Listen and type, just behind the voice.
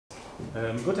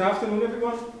Good afternoon,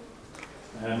 everyone.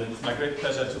 It's my great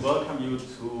pleasure to welcome you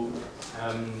to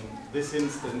this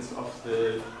instance of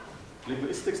the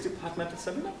Linguistics Departmental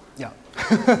Seminar. Yeah.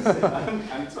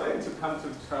 I'm trying to come to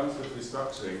terms with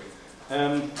restructuring.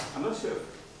 I'm not sure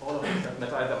if all of us have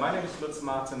met either. My name is Lutz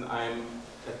Martin. I'm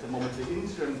at the moment the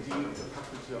interim dean of the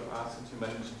Faculty of Arts and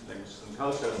Humanities, Languages and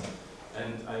Cultures,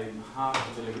 and I'm half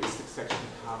in the linguistics section,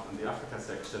 half in the Africa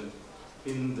section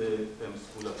in the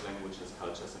School of Languages,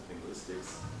 Cultures and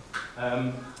Linguistics.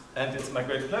 And it's my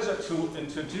great pleasure to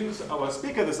introduce our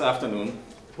speaker this afternoon,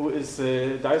 who is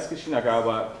Daisuke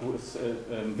Shinagawa, who is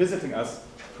visiting us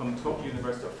from Tokyo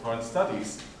University of Foreign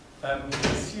Studies. He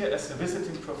is here as a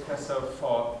visiting professor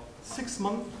for 6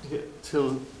 months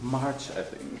till March, I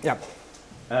think. Yeah.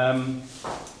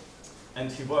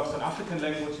 And he works on African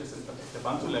languages, in particular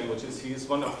Bantu languages. He is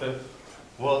one of the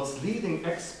world's leading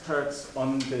experts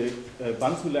on the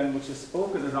Bantu languages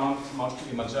spoken around Mount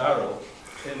Kilimanjaro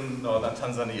in northern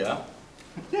Tanzania.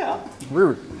 Yeah.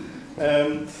 Weird.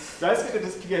 Daisuke did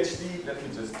his PhD, let me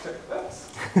just check that.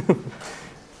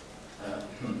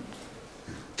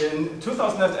 In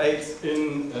 2008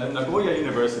 in Nagoya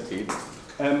University,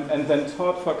 and then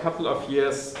taught for a couple of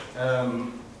years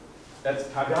at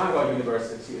Chaga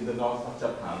University in the north of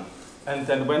Japan, and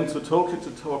then went to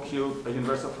Tokyo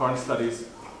University of Foreign Studies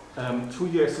 2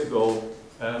 years ago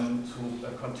to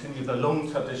continue the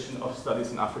long tradition of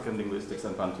studies in African linguistics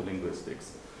and Bantu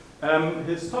linguistics.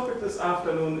 His topic this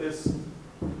afternoon is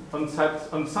on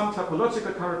some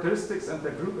typological characteristics and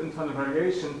the group internal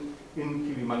variation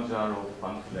in Kilimanjaro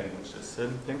Bantu languages.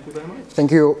 Thank you very much.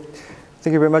 Thank you.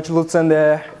 Thank you very much, Lutz. And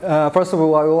first of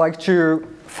all, I would like to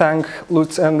thank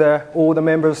Lutz and all the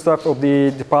member staff of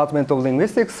the Department of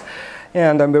Linguistics.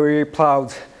 And I'm very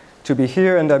proud to be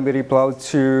here, and I'm very proud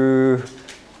to,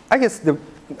 I guess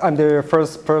I'm the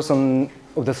first person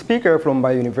of the speaker from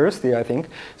my university, I think.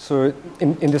 So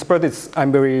in this part,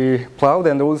 I'm very proud,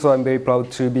 and also I'm very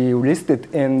proud to be listed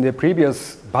in the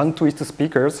previous Bantuist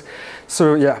speakers.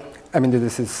 So yeah, I mean,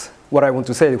 this is what I want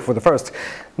to say for the first.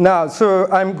 Now, so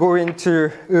I'm going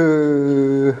to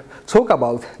talk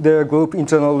about the group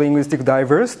internal linguistic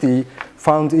diversity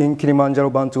found in Kilimanjaro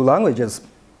Bantu languages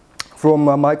from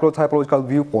a micro-typological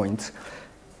viewpoint.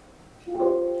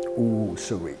 Ooh,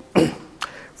 sorry.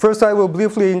 First, I will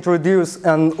briefly introduce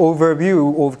an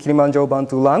overview of Kilimanjaro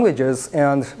Bantu languages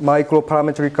and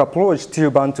micro-parametric approach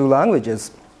to Bantu languages.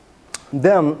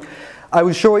 Then, I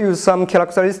will show you some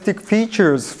characteristic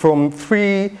features from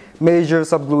 3 major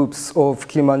subgroups of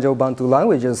Kilimanjaro Bantu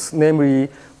languages, namely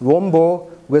Rombo,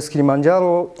 West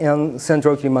Kilimanjaro, and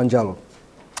Central Kilimanjaro.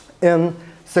 In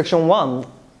section 1,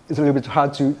 it's a little bit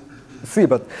hard to see,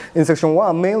 but in section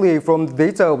 1, mainly from the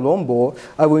data of Rombo,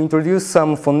 I will introduce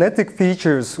some phonetic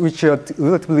features which are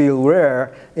relatively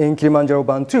rare in Kilimanjaro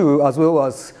Bantu, as well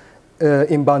as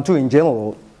in Bantu in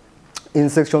general. In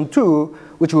section 2,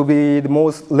 which will be the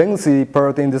most lengthy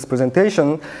part in this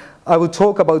presentation, I will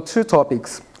talk about 2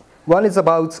 topics. One is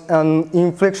about an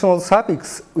inflectional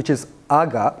suffix, which is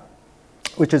aga,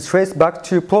 which is traced back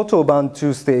to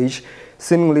Proto-Bantu stage,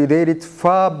 seemingly dated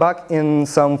far back in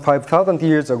some 5,000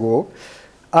 years ago.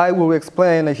 I will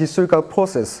explain a historical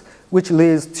process which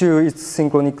leads to its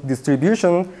synchronic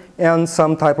distribution and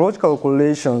some typological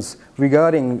correlations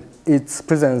regarding its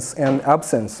presence and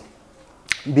absence.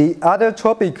 The other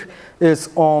topic is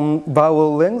on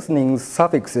vowel lengthening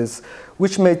suffixes,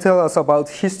 which may tell us about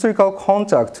historical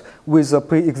contact with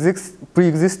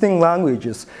pre-existing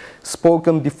languages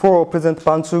spoken before present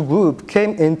Bantu group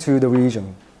came into the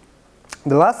region.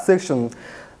 The last section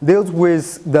deals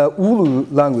with the Ulu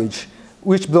language,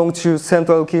 which belong to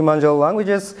Central Kilimanjaro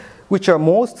languages, which are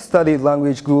most studied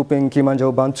language group in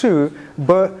Kilimanjaro Bantu,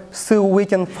 but still we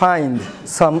can find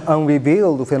some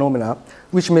unrevealed phenomena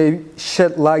which may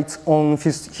shed light on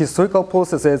historical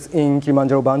processes in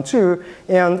Kilimanjaro Bantu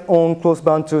and on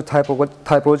cross-Bantu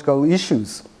typological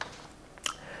issues.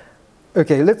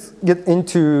 Okay, let's get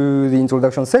into the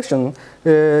introduction section.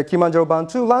 Kilimanjaro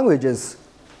Bantu languages,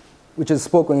 which is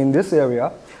spoken in this area,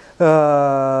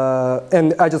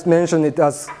 and I just mentioned it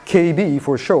as KB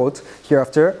for short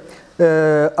hereafter,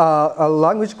 a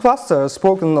language cluster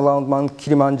spoken around Mount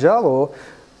Kilimanjaro,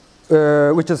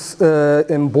 which is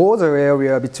in border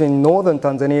area between northern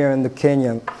Tanzania and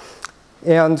Kenya.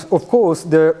 And of course,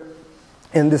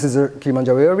 and this is the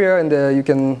Kilimanjaro area, and you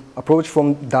can approach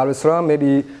from Dar es Salaam.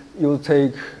 Maybe you'll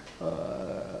take,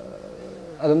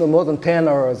 I don't know, more than 10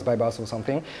 hours by bus or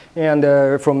something. And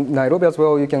from Nairobi as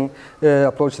well, you can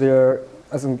approach there.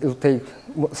 I think it'll take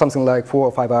something like 4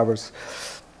 or 5 hours.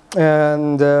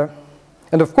 And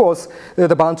And of course,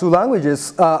 the Bantu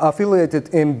languages are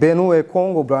affiliated in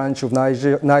Benue-Congo branch of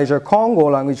Niger-Congo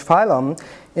language phylum,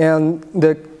 and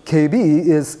the KB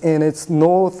is in its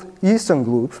northeastern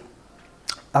group.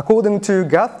 According to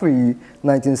Guthrie,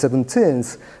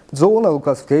 1917's zonal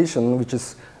classification, which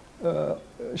is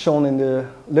shown in the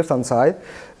left-hand side,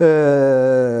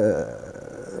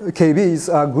 KBs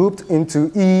are grouped into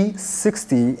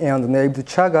E60 and named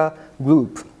Chaga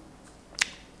group.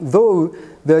 Though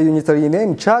the unitary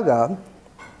name Chaga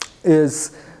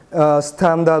is a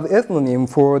standard ethnonym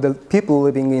for the people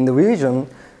living in the region,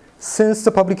 since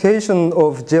the publication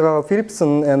of Gerard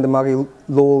Philippson and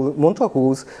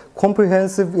Montlahuc's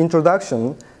comprehensive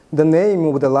introduction, the name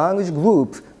of the language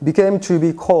group became to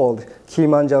be called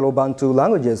Kilimanjaro Bantu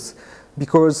languages,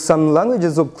 because some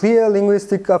languages of clear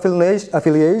linguistic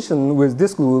affiliation with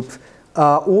this group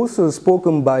are also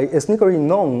spoken by ethnically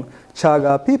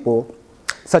non-Chaga people,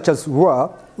 such as Rua,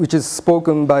 which is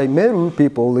spoken by Meru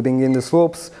people living in the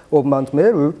slopes of Mount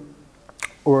Meru,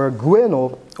 or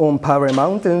Gueno on Pare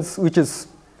Mountains, which is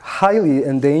highly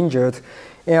endangered,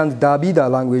 and Davida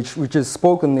language, which is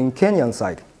spoken in Kenyan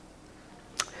side.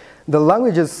 The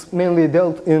languages mainly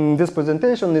dealt in this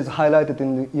presentation is highlighted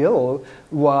in yellow,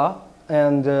 Rua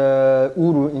and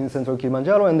Uru in central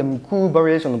Kilimanjaro, and the Mkuu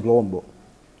variation of Rombo.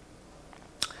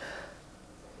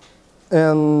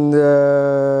 And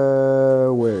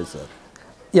where is that?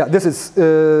 Yeah, this is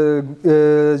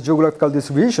geographical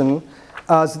distribution,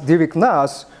 as Derek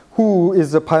Nash, who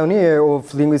is a pioneer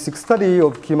of linguistic study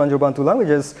of Kilimanjaro Bantu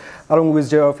languages, along with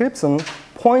Gerard Philippson,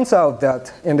 points out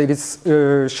that, and it is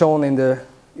shown in the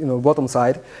bottom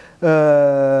side,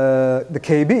 the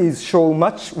KBs show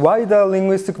much wider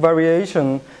linguistic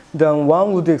variation than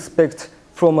one would expect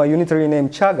from a unitary name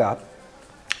Chaga.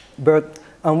 But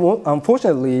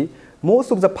unfortunately,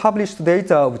 most of the published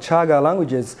data of Chaga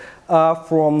languages are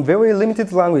from very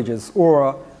limited languages,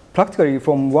 or practically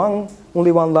from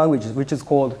only one language, which is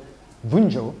called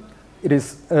Vunjo. It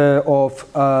is of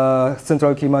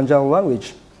Central Kilimanjaro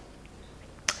language.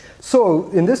 So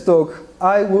in this talk,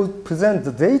 I will present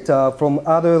the data from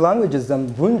other languages than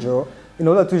Vunjo in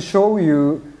order to show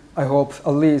you, I hope,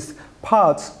 at least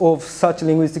parts of such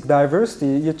linguistic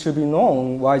diversity yet to be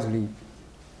known widely.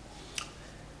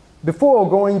 Before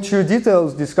going to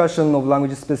detailed discussion of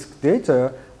language-specific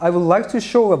data, I would like to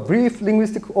show a brief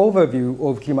linguistic overview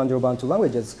of Kilimanjaro Bantu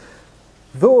languages.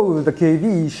 Though the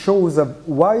KV shows a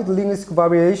wide linguistic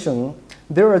variation,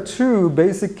 there are two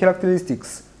basic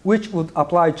characteristics which would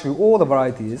apply to all the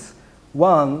varieties.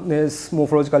 One is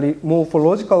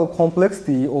morphological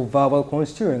complexity of verbal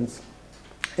constituents,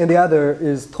 and the other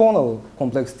is tonal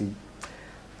complexity.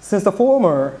 Since the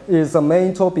former is the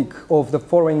main topic of the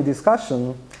following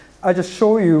discussion, I just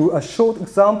show you a short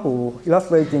example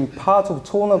illustrating part of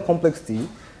tonal complexity.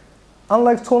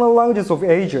 Unlike tonal languages of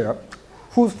Asia,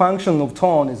 whose function of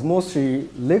tone is mostly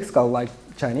lexical like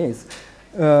Chinese,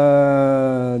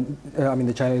 the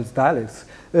Chinese dialects,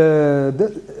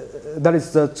 that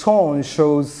is, the tone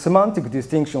shows semantic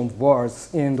distinction of words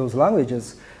in those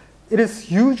languages. It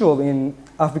is usual in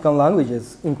African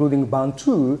languages, including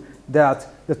Bantu, that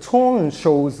the tone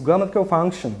shows grammatical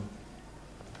function.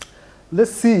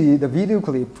 Let's see the video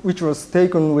clip, which was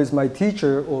taken with my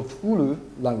teacher of Ulu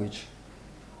language.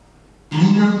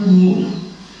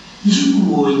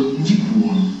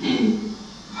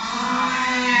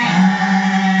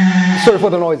 Sorry for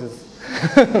the noises.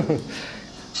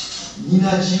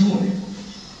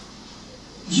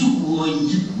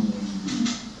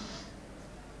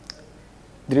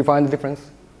 Did you find the difference?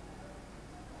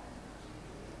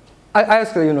 I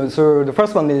actually, so the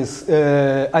first one is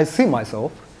I see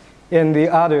myself, and the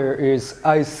other is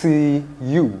I see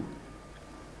you,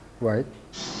 right?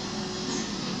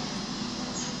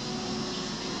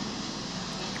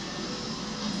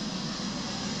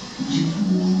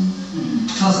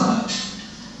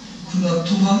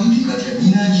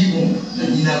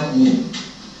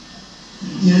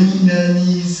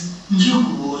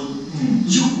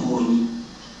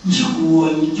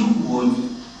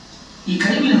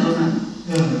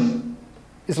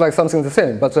 It's like something the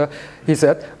same, but he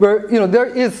said, well, there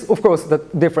is, of course,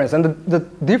 that difference, and the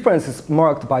difference is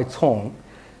marked by tone.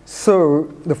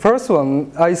 So the first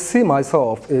one, I see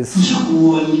myself, is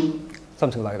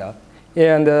something like that.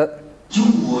 And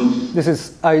this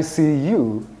is I see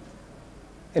you.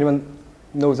 Anyone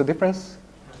knows the difference?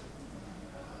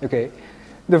 Okay.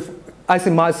 I see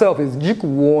myself is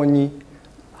jikuwoni,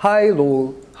 high,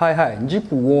 low, high, high,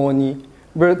 jikuwoni.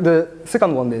 But the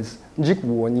second one is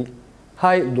jikuwoni,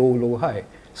 high, low, low, high.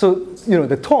 So,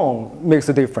 the tone makes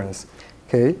a difference.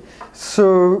 Okay,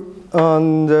 so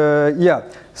yeah,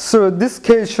 so this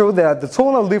case shows that the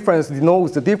tonal difference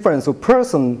denotes the difference of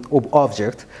person of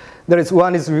object. That is,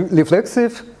 one is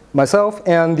reflexive, myself,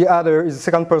 and the other is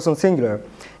second person singular.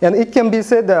 And it can be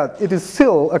said that it is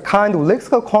still a kind of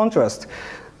lexical contrast.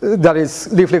 That is,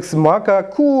 reflexive marker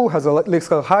ku has a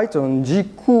lexical high tone, ji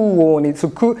ku on it. So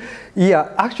ku,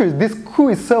 yeah, actually this ku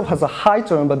itself has a high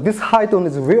tone, but this high tone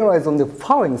is realized on the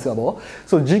following syllable.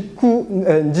 So ji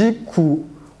ku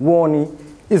woni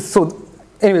is so.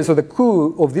 Anyway, so the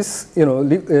ku of this,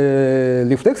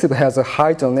 reflexive has a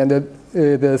high tone, and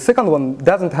the second one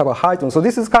doesn't have a high tone. So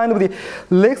this is kind of the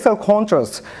lexical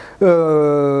contrast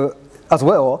as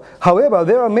well. However,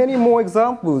 there are many more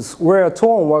examples where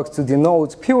tone works to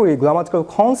denote purely grammatical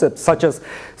concepts, such as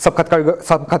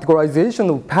subcategorization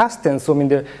of past tense. So I mean,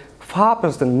 the far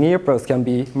past and near past can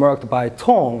be marked by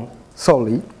tone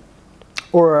solely.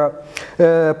 Or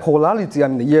polarity, I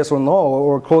mean, yes or no,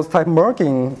 or close type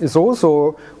marking is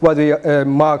also widely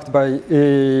marked by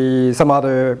some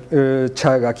other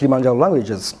Chaga Kilimanjaro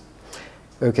languages.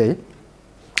 Okay.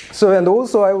 So, and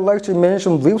also I would like to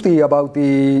mention briefly about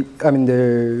the,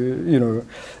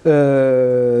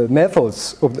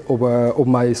 methods of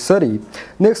my study.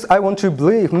 Next, I want to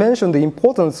mention the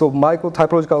importance of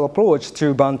micro-typological approach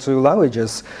to Bantu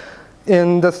languages.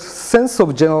 In the sense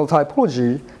of general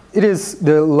typology, it is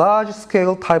the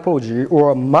large-scale typology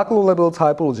or macro-level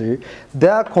typology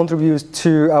that contributes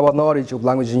to our knowledge of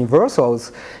language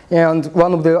universals. And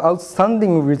one of the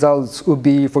outstanding results would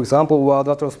be, for example, World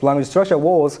Atlas of Language Structure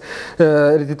was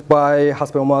edited by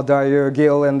Hasper Omar Dyer,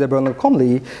 Gale, and Bernard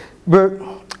Comley, but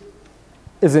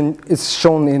is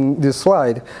shown in this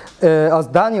slide. As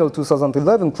Daniel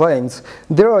 2011 claims,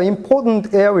 there are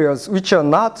important areas which are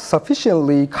not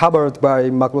sufficiently covered by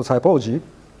macro typology.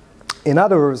 In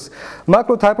other words,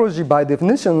 macro typology by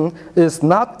definition is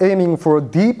not aiming for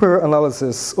deeper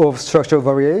analysis of structural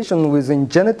variation within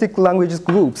genetic language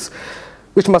groups,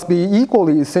 which must be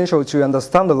equally essential to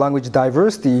understand the language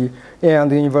diversity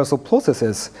and universal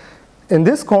processes. In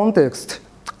this context,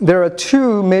 there are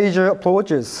two major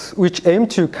approaches which aim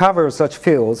to cover such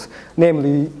fields,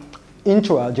 namely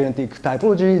intra-genetic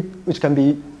typology, which can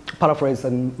be paraphrased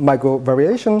as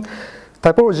micro-variation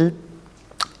typology,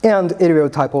 and aerial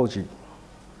typology.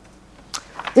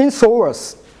 In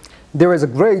SOAS, there is a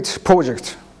great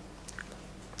project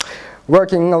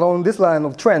working along this line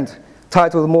of trend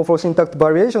titled Morphosyntactic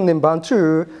Variation in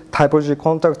Bantu, Typology,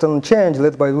 Contact, and Change,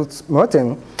 led by Lutz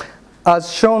Martin.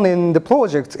 As shown in the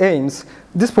project aims,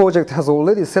 this project has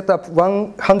already set up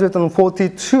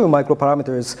 142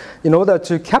 microparameters in order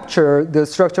to capture the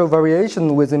structural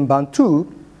variation within Bantu.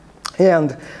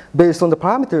 And based on the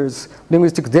parameters,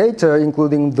 linguistic data,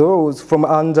 including those from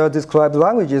under-described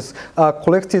languages, are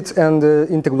collected and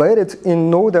integrated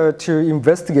in order to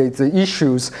investigate the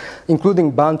issues, including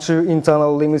Bantu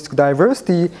internal linguistic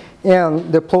diversity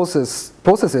and the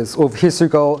processes of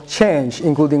historical change,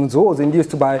 including those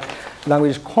induced by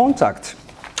language contact.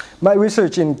 My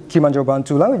research in Kilimanjaro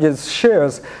Bantu languages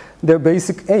shares their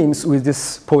basic aims with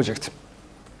this project.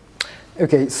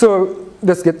 Okay, so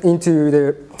let's get into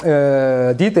the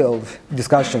detailed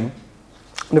discussion.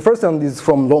 The first one is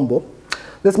from Rombo.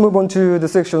 Let's move on to the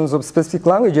sections of specific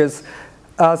languages.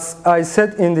 As I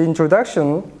said in the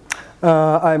introduction,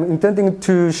 I'm intending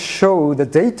to show the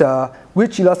data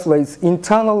which illustrates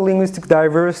internal linguistic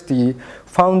diversity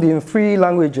found in 3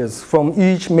 languages from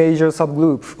each major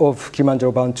subgroup of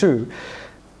Kilimanjaro Bantu.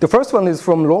 The first one is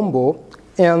from Rombo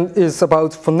and is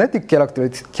about phonetic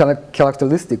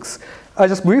characteristics. I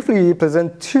just briefly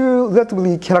present 2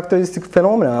 relatively characteristic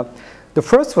phenomena. The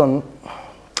first one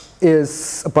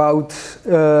is about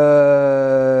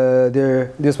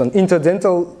this one,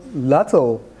 interdental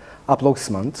lateral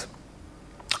approximant,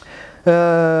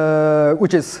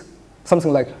 which is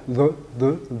something like the.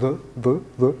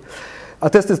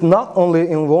 Attested not only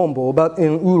in Rombo but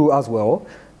in Uru as well.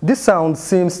 This sound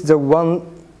seems the one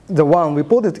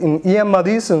reported in Ian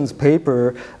Madison's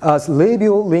paper as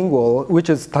labial-lingual, which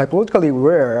is typologically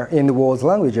rare in the world's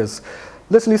languages.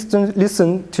 Let's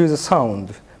listen to the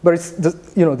sound. But it's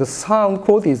the sound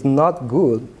quality is not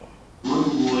good.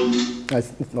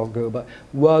 It's not good, but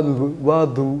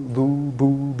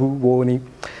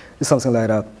it's something like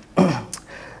that.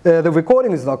 The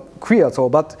recording is not clear at all,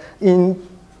 but in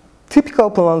typical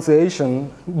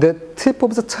pronunciation, the tip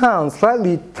of the tongue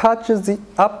slightly touches the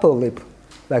upper lip,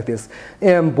 like this,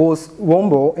 in both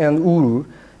Rombo and Uru,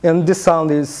 and this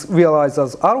sound is realized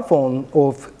as allophone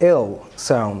of L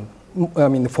sound, I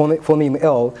mean phoneme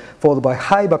L, followed by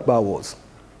high back vowels.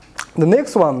 The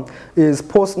next one is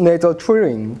postnatal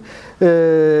trilling.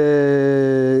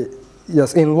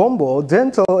 Yes, in Rombo,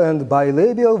 dental and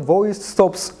bilabial voice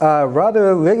stops are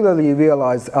rather regularly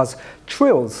realized as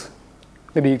trills.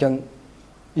 Maybe you can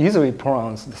easily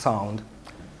pronounce the sound.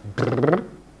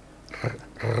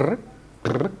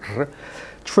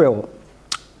 Trill.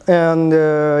 And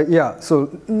yeah, so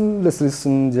let's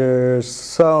listen to the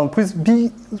sound. Please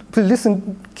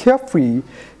listen carefully.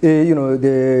 You know,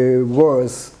 the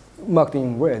words marked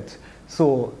in red.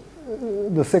 So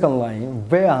the second line,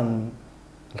 vean,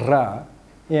 ra,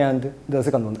 and the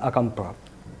second one, akampa.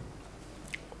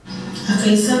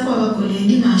 Akaisapa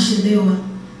wakoleni maashilewa,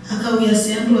 akawia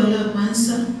seandu wala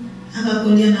kwanza,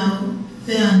 akakolia na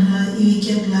vean ra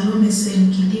iwikia klalo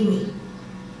mesenkiliwe,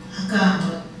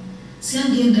 akamba.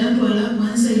 Siangenda andu wala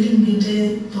kwanza ili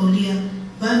mbite tolia,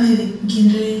 wame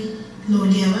ginde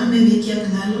lolia, wame wikia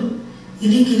klalo,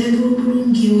 ili kile buruburu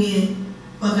ngiwe,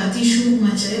 wakatishu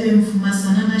machaebe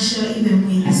mfumasana na sha ibe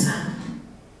mwili sana.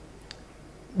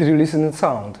 Did you listen to the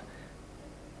sound?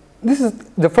 This is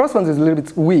the first one is a little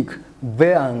bit weak,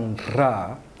 vean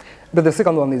ra, but the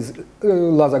second one is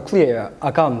rather clear,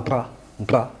 akan pra,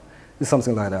 is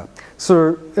something like that.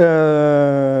 So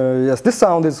yes, this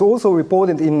sound is also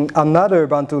reported in another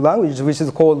Bantu language, which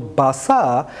is called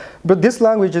Basa, but this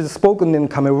language is spoken in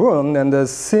Cameroon, and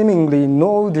there's seemingly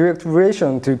no direct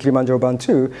relation to Kilimanjaro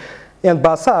Bantu. And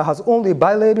Basa has only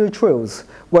bilabial trills,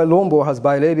 while Rombo has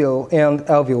bilabial and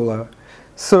alveolar.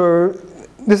 So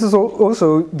this is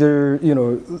also the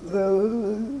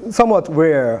somewhat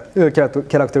rare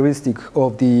characteristic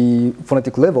of the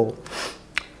phonetic level.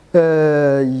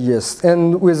 Yes,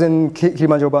 and within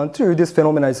Kilimanjaro Bantu, this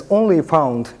phenomenon is only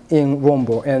found in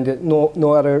Rombo, and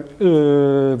no other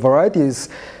varieties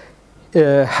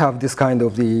have this kind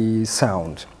of the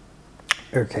sound.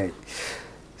 Okay.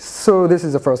 So this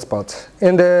is the first part.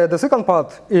 And the second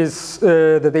part is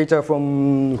the data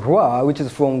from Rua, which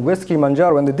is from West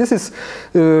Kilimanjaro. And this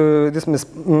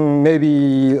may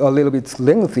be a little bit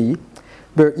lengthy,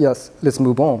 but yes, let's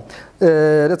move on.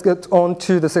 Let's get on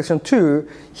to the section 2.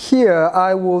 Here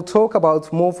I will talk about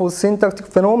morphosyntactic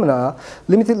phenomena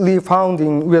limitedly found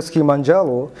in West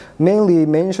Kilimanjaro, mainly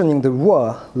mentioning the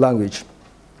Rua language.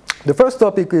 The first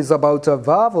topic is about a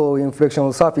vowel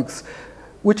inflectional suffix,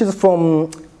 which is from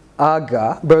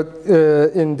aga, but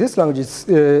in this language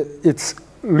it's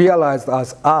realized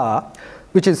as a,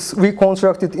 which is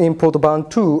reconstructed in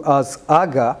Proto-Bantu as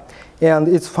aga, and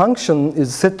its function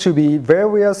is said to be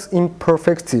various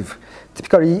imperfective,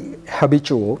 typically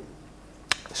habitual.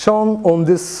 Shown on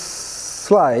this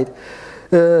slide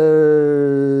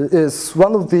is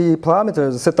one of the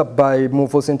parameters set up by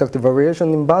morphosyntactic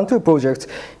variation in Bantu project,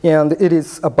 and it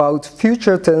is about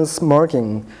future tense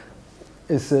marking.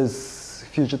 It says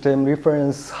future time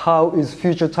reference. How is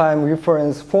future time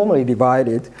reference formally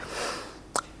divided?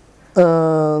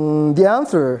 The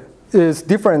answer is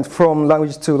different from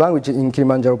language to language in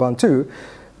Kilimanjaro Bantu,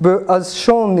 but as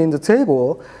shown in the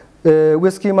table,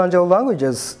 West Kilimanjaro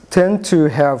languages tend to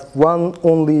have one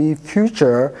only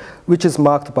future, which is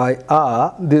marked by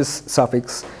a, this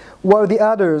suffix, while the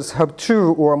others have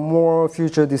two or more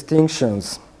future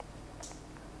distinctions.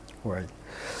 Right.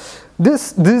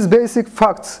 These basic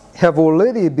facts have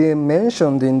already been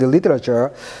mentioned in the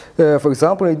literature. For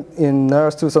example, in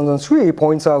NARS 2003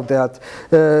 points out that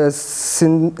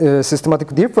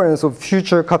systematic difference of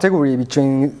future category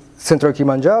between Central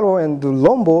Kilimanjaro and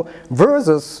Rombo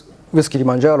versus West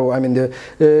Kilimanjaro. I mean,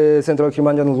 the Central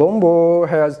Kilimanjaro and Rombo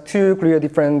has two clear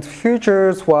different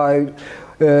futures, while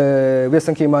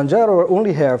Western Kilimanjaro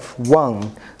only have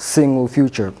one single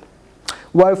future.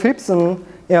 While Philippson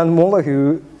and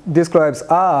Montlahuc describes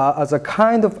A as a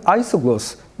kind of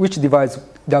isogloss which divides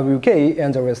WK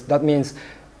and the rest. That means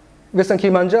Western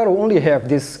Kilimanjaro only have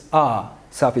this A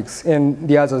suffix and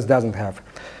the others doesn't have.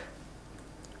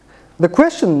 The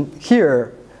question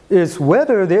here is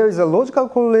whether there is a logical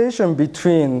correlation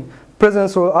between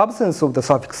presence or absence of the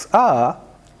suffix A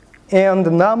and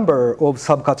the number of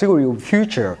subcategory of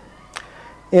future.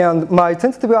 And my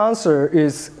tentative answer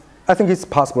is, I think it's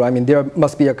possible. I mean, there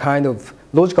must be a kind of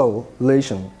logical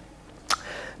relation.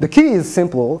 The key is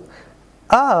simple.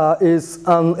 A is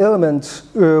an element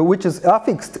which is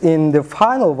affixed in the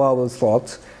final vowel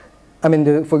slot. I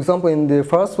mean, for example, in the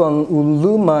first one,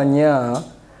 ulumanya,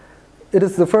 it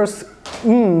is the first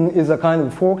is a kind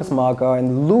of focus marker,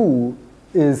 and lu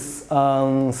is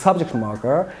subject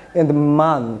marker, and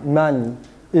man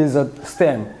is a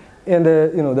stem. And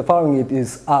the following it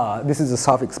is a. This is a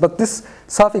suffix. But this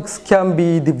suffix can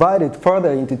be divided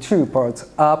further into two parts,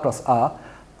 a plus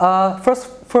a.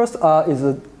 First a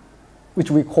is which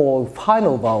we call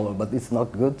final vowel, but it's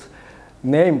not good.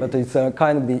 name, but it's a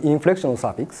kind of the inflectional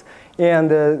suffix. And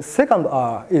the second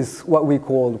R is what we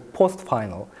call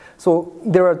post-final. So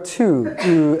there are two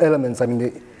elements. I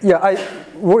mean, I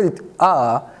wrote it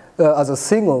R as a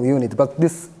single unit, but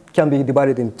this can be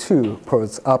divided in two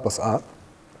parts, R plus R.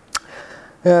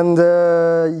 And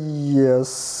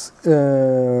yes,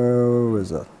 where is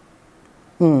that?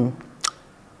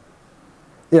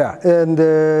 Yeah, and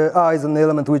R is an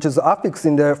element which is affixed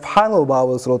in the final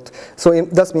vowel slot. So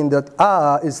that means that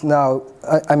R is now,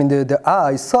 the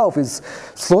R itself is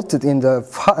slotted in the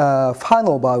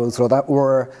final vowel slot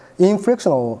or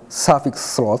inflectional suffix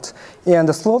slot. And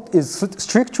the slot is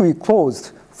strictly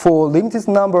closed for limited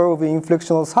number of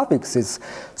inflectional suffixes,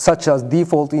 such as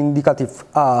default indicative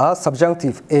R,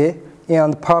 subjunctive E,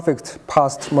 and perfect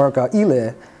past marker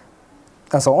ile,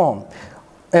 and so on.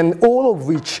 And all of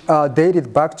which are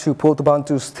dated back to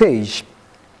Proto-Bantu stage.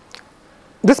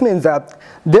 This means that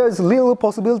there is little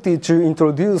possibility to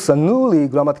introduce a newly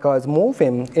grammaticalized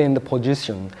morpheme in the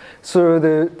position. So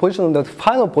the position, the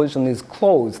final position is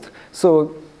closed.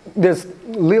 So there's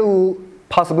little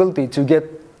possibility to get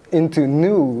into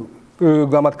new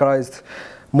grammaticalized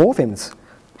morphemes.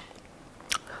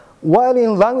 While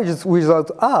in languages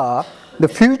without R, the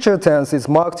future tense is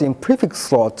marked in prefix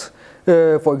slot.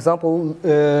 For example,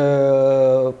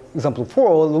 example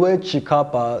 4, luechi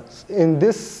kappa. In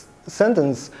this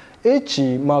sentence,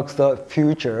 echi marks the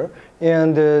future,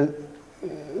 and the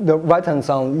right-hand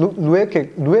sound, lue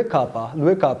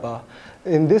kappa.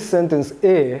 In this sentence,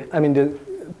 e, the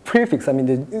prefix,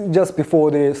 just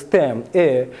before the stem,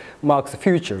 e, marks the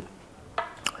future.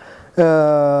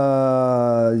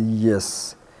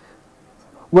 Yes.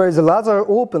 Whereas the latter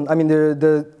open,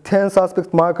 the tense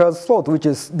aspect marker slot, which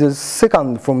is the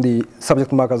second from the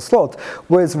subject marker slot,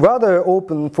 was rather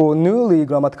open for newly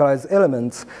grammaticalized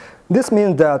elements. This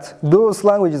means that those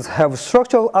languages have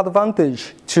structural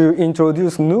advantage to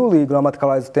introduce newly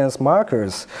grammaticalized tense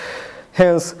markers.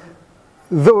 Hence,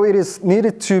 though it is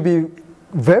needed to be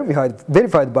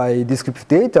verified by descriptive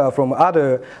data from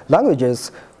other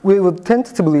languages, we would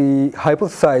tentatively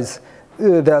hypothesize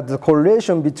that the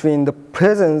correlation between the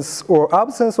presence or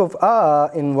absence of R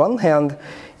in one hand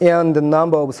and the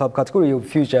number of subcategory of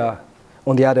future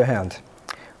on the other hand.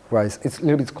 Right, it's a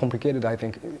little bit complicated, I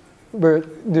think.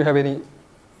 But do you have any,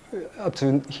 up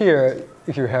to here,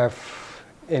 if you have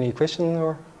any question,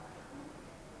 or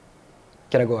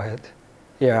can I go ahead?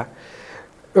 Yeah.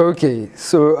 Okay,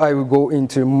 so I will go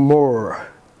into more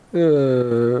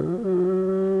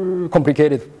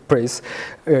complicated place.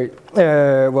 So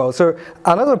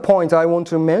another point I want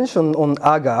to mention on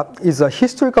AGA is a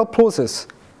historical process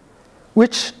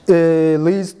which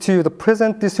leads to the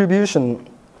present distribution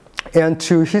and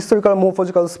to historical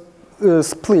morphological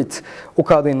split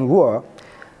occurred in Lua.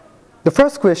 The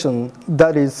first question,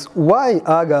 that is why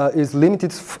AGA is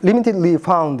limitedly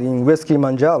found in West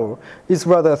Kilimanjaro, is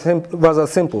rather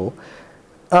simple.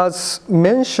 As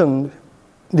mentioned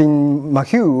in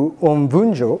McHugh on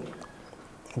Vunjo,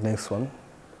 next one,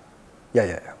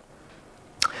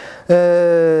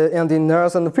 and in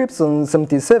Nurse and Philippson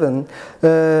 77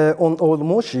 on Old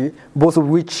Moshi, both of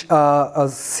which are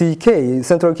CK,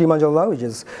 Central Kilimanjaro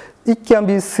languages, it can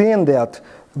be seen that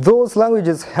those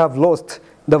languages have lost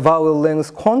the vowel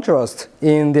length contrast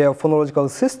in their phonological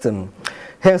system.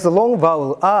 Hence, the long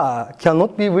vowel R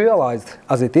cannot be realized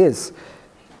as it is.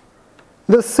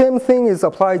 The same thing is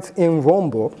applied in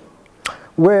Rombo,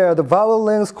 where the vowel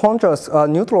length contrasts are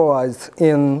neutralized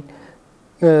in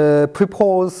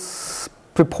preposal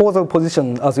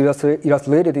position as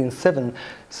illustrated in 7.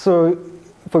 So,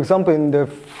 for example, in the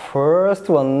first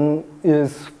one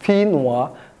is fi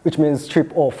noa, which means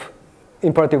strip off,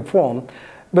 imperative form.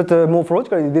 But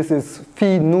morphologically, this is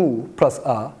fi nu plus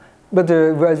R. But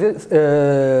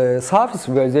the surface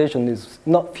realization is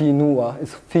not fi nua,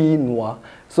 it's fi noa.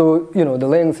 So, the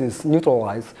length is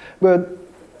neutralized. But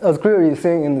as clearly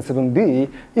seen in 7b,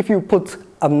 if you put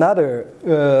another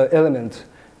element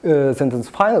sentence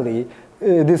finally,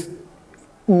 this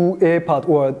u-a part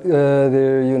or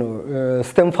the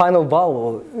stem final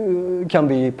vowel can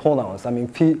be pronounced.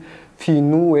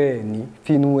 Finueni,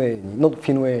 not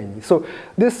finueni. So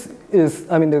this is,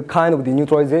 the kind of the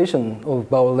neutralization of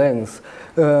vowel length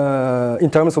in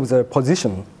terms of the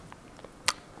position.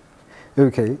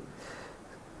 Okay.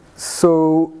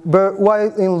 So, but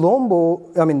while in Rombo,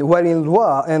 while in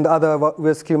Lua and other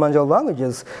West Kilimanjaro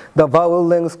languages, the vowel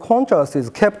length contrast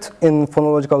is kept in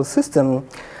phonological system,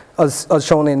 as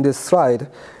shown in this slide.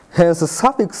 Hence, the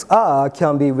suffix R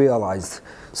can be realized.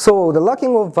 So, the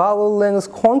lacking of vowel length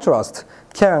contrast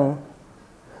can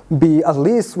be at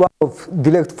least one of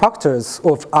direct factors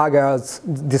of Aga's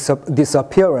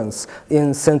disappearance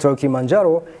in central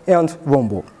Kilimanjaro and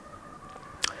Rombo.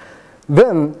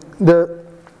 Then the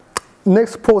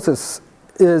next process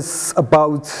is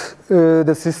about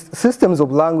the systems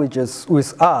of languages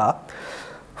with R.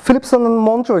 Philippson and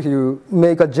Montlahuc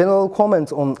make a general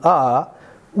comment on R,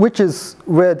 which is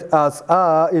read as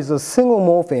R is a single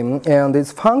morpheme and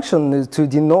its function is to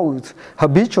denote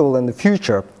habitual and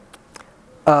future,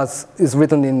 as is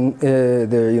written in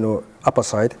the upper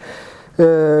side.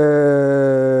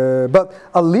 But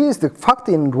at least the fact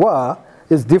in Roi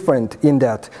is different in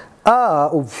that R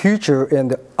of future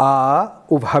and R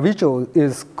of habitual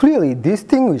is clearly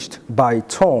distinguished by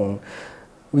tone.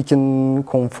 We can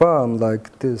confirm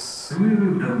like this.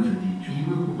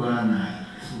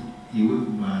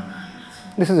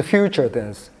 This is a future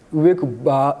tense.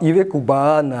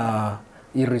 Iwekubana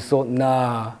iriso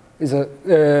na is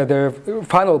the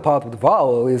final part of the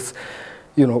vowel is,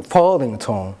 falling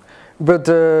tone. But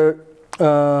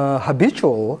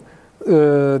habitual,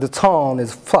 the tone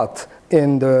is flat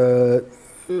in the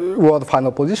word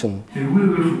final position.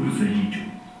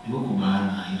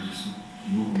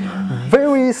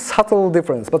 Very subtle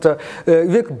difference, but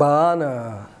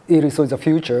iwekubana iriso is a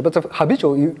future, but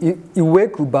habitual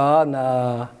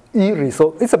iwekubana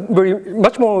iriso, it's a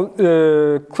much more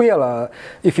clearer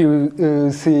if you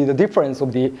see the difference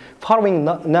of the following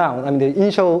noun. I mean the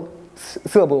initial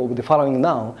syllable of the following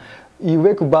noun.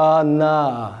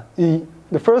 Iwekubana,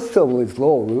 the first syllable is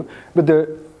low, but the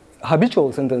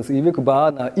habitual sentence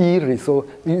iwekubana iriso,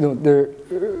 the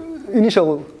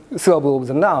initial syllable of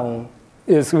the noun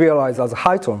is realized as a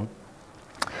high tone.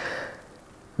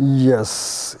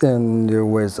 Yes, and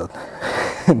where is that?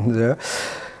 There.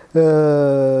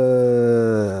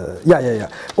 Yeah.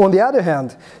 On the other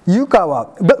hand, Yukawa,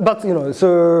 but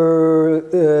so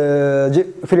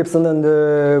Philippson and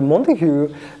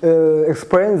Montlahuc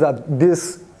explains that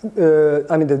this,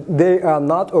 they are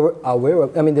not aware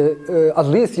of. At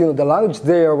least at language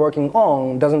they are working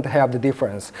on doesn't have the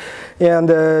difference,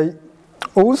 and.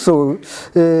 Also,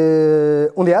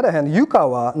 on the other hand,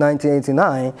 Yukawa,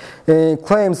 1989,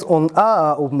 claims on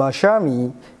R of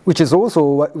Mashami, which is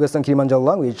also Western Kilimanjaro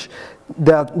language,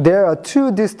 that there are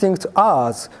two distinct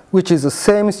R's, which is the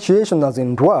same situation as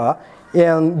in Roi,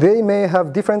 and they may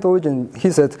have different origin. He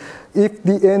said, if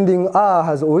the ending R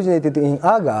has originated in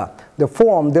Aga, the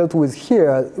form dealt with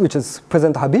here, which is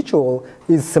present habitual,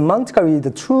 is semantically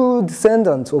the true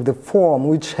descendant of the form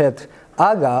which had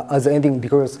Aga as the ending,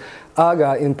 because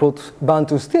Aga in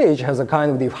Proto-Bantu stage has a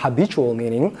kind of the habitual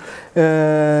meaning.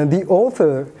 The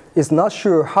author is not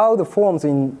sure how the forms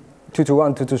in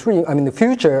 221, 223, the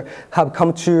future, have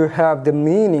come to have the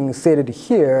meaning stated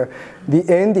here. The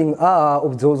ending R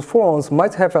of those forms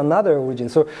might have another origin.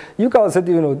 So Yukawa said,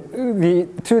 the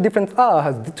two different R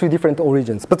has two different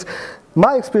origins. But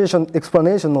my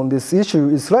explanation on this issue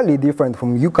is slightly different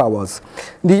from Yukawa's.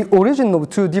 The origin of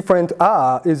two different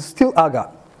R is still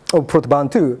Aga of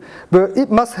Proto-Bantu, but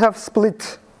it must have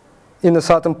split in a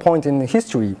certain point in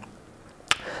history.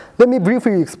 Let me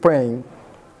briefly explain.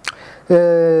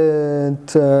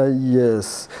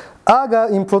 Yes. Aga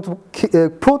in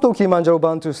Proto-Kilimanjaro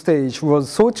Bantu stage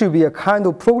was thought to be a kind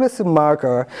of progressive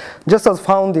marker, just as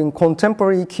found in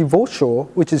contemporary Kivosho,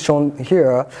 which is shown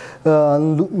here,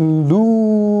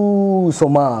 Lu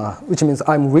Soma, which means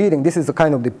I'm reading. This is a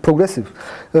kind of the progressive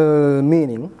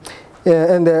meaning.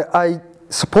 And I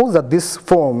suppose that this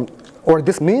form, or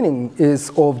this meaning, is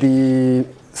of the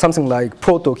something like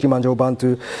Proto-Kilimanjaro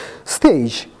Bantu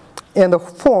stage. And the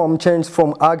form changed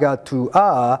from Aga to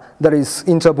A, that is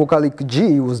intervocalic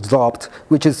G was dropped,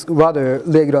 which is rather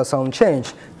regular sound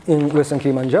change in Western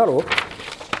Kilimanjaro.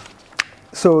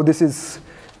 So this is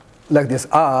like this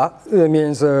A, it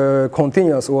means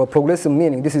continuous or progressive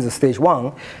meaning. This is a stage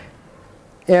 1.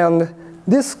 And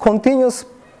this continuous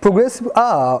progressive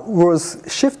A was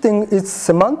shifting its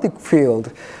semantic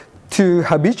field to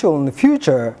habitual in the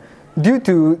future due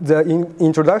to the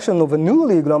introduction of a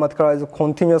newly grammaticalized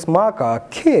continuous marker,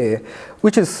 K,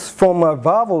 which is from a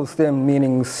vowel stem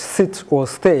meaning sit or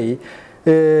stay.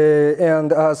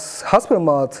 And as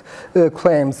Hasselmatt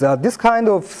claims that this kind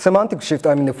of semantic shift,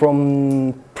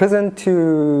 from present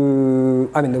to,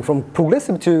 from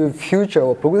progressive to future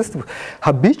or progressive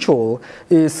habitual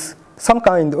is some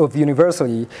kind of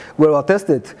universally well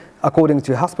attested according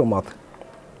to Hasselmatt.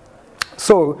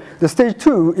 So the stage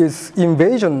 2 is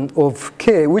invasion of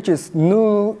K, which is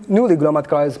newly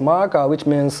grammaticalized marker, which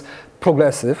means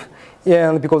progressive.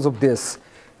 And because of this,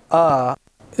 R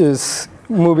was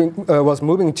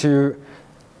moving to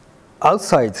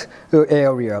outside the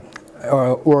area.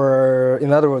 or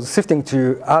in other words, shifting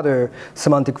to other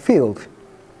semantic field.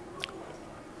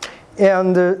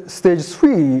 And stage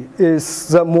 3 is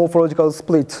the morphological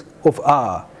split of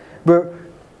R. But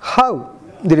how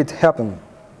did it happen?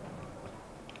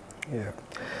 Yeah.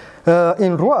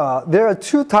 In ROA, there are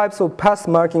 2 types of past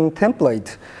marking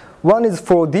template. One is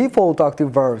for default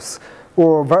active verbs,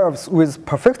 or verbs with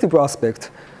perfective aspect.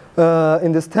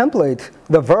 In this template,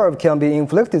 the verb can be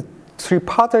inflected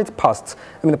tripartite past.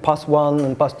 I mean, past 1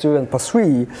 and past 2 and past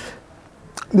 3.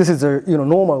 This is a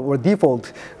normal or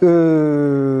default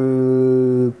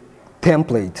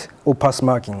template of past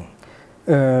marking.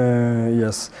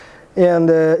 Yes. And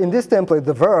in this template,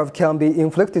 the verb can be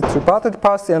inflected tripartite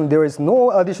past, and there is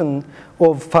no addition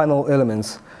of final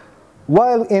elements.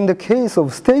 While in the case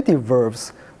of stative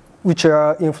verbs, which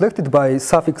are inflected by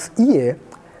suffix ie,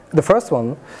 the first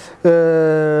one,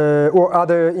 or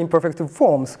other imperfective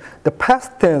forms, the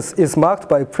past tense is marked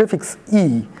by prefix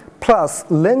e plus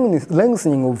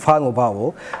lengthening of final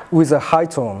vowel with a high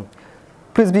tone.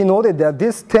 Please be noted that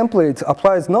this template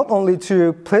applies not only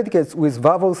to predicates with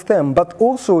vowel stem, but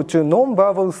also to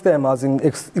non-vowel stem, as in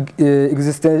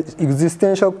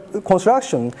existential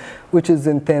construction, which is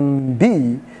in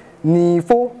 10b.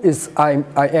 Ni-fo is I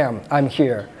am, I'm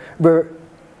here. But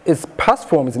its past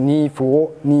form is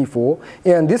ni-fo,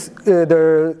 and this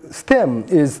the stem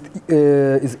is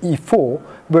e4,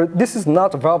 but this is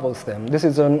not a vowel stem. This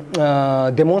is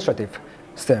a demonstrative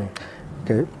stem.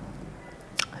 Okay.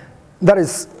 That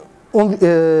is only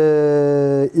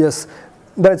that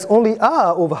is only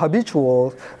R of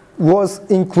habitual was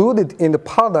included in the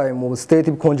paradigm of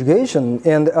stative conjugation,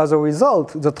 and as a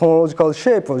result, the tonological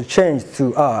shape was changed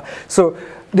to R. So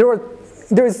there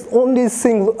is only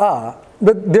single R,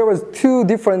 but there was 2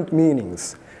 different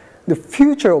meanings. The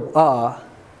future of R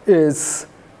is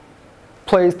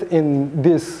placed in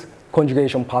this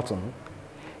conjugation pattern,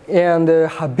 and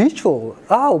habitual,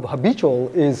 R of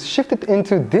habitual is shifted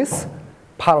into this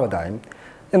paradigm,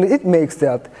 and it makes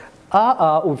that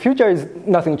R of future is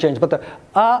nothing changed, but the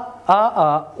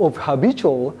R of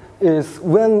habitual is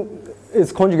when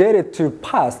it's conjugated to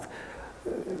past,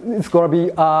 it's going to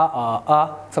be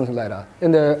something like that,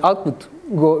 and the output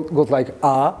goes like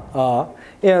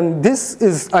and this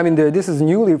is, this is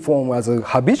newly formed as a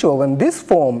habitual, and this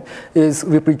form is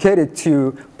replicated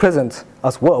to present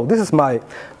as well. This is my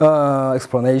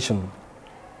explanation.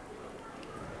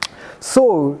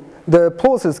 So the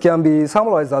process can be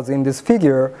summarized as in this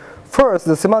figure. First,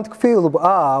 the semantic field of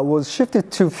R was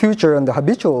shifted to future and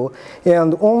habitual,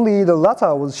 and only the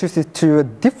latter was shifted to a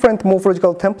different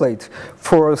morphological template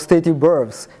for stative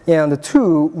verbs, and the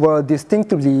 2 were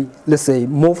distinctively, let's say,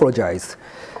 morphologized.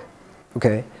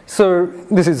 Okay, so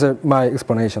this is my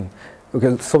explanation.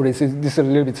 Okay, sorry, this is a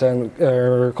little bit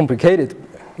complicated.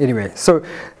 Anyway, so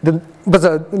but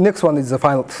the next one is the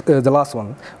final, the last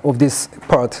one of this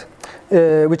part,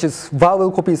 which is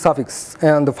vowel copy suffix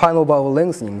and the final vowel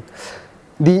lengthening.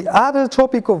 The other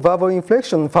topic of vowel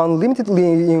inflection found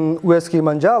limitedly in West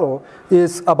Kilimanjaro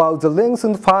is about the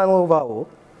lengthened final vowel.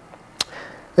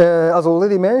 As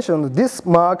already mentioned, this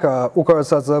marker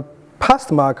occurs as a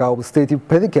past marker of stative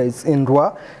predicates in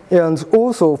Rua, and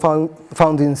also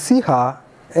found in Siha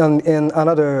and in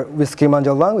another West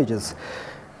Kilimanjaro languages.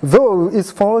 Though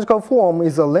its phonological form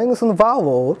is a lengthened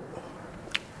vowel,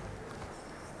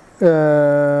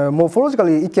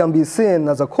 morphologically it can be seen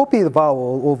as a copied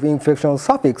vowel of inflectional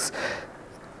suffix,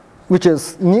 which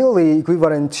is nearly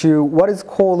equivalent to what is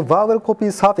called vowel copy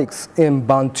suffix in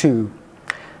Bantu.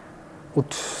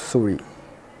 Oops, sorry.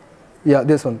 Yeah,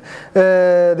 this one.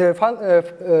 The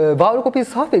vowel copy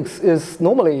suffix is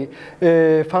normally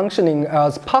functioning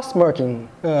as past marking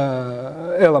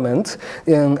element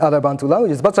in other Bantu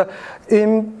languages, but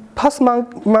in past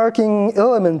marking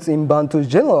elements in Bantu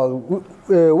general,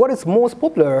 what is most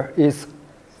popular is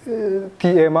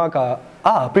TA marker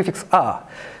R, prefix R,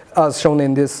 as shown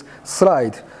in this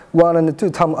slide. 1 and 2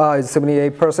 term R is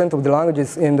 78% of the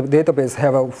languages in the database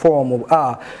have a form of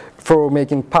R for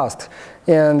making past.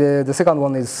 And the second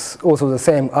one is also the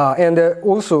same R. And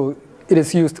also it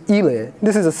is used ile.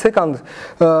 This is the second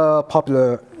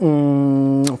popular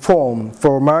form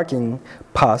for marking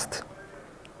past.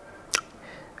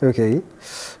 Okay.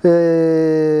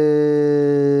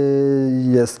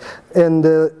 Yes.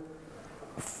 And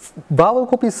vowel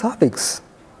copy suffix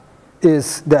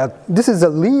is that this is the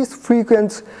least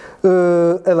frequent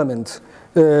element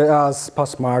as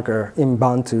past marker in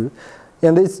Bantu.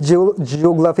 And its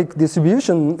geographic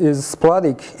distribution is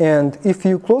sporadic. And if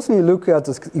you closely look at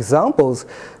the examples,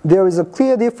 there is a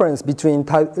clear difference between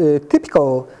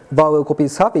typical vowel copy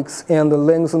suffix and the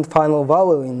lengthened final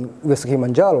vowel in West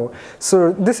Kilimanjaro.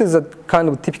 So this is a kind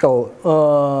of typical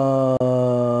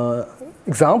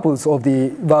examples of the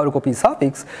vowel copy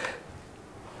suffix.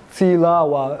 Si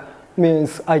lawa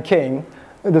means I came.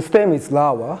 The stem is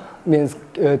lawa, means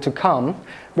to come.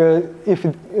 But if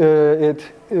it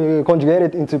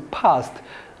conjugated into past,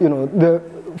 the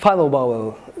final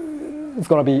vowel is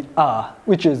going to be a,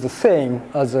 which is the same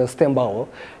as a stem vowel.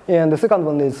 And the second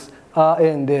one is a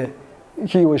and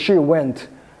he or she went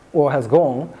or has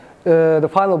gone. The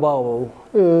final vowel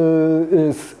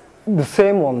is the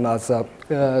same one as a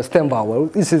stem vowel.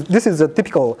 This is a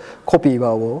typical copy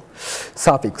vowel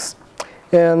suffix.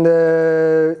 And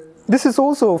this is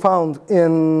also found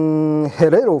in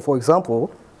Herero, for example.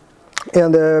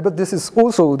 And but this is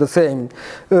also the same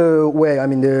way. I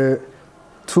mean, the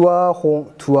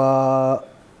tuahonga.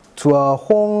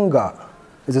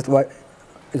 Is it right?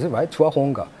 Is it right?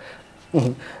 Tuahonga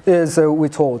is we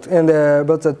taught. And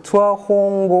but the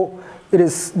tuahongo, it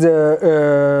is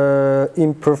the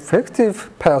imperfective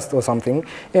past or something.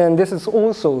 And this is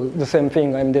also the same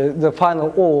thing. I mean, the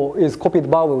final o is copied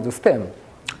vowel of the stem.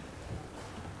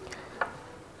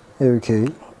 Okay.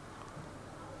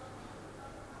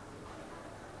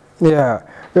 Yeah.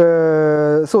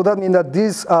 So that means that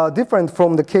these are different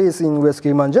from the case in West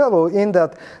Kilimanjaro in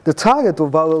that the target of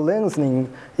vowel lengthening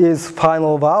is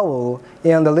final vowel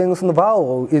and the lengthened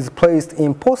vowel is placed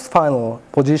in post-final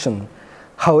position.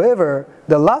 However,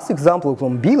 the last example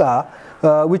from Bila,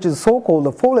 which is so-called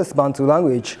the Forest Bantu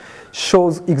language,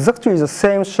 shows exactly the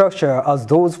same structure as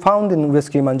those found in West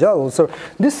Kilimanjaro. So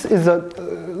this is a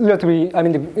relatively, I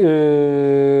mean,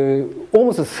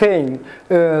 almost the same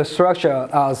structure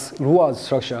as Rua's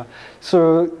structure.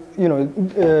 So,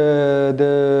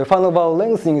 the final vowel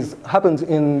lengthening happens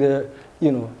in the,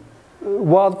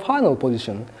 word final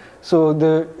position. So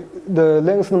the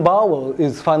lengthened vowel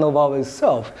is final vowel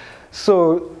itself.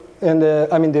 So, and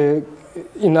I mean,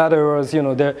 in other words,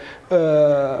 the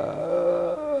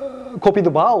copied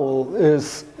vowel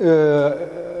is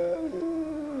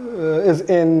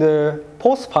in the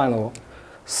post-final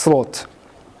slot.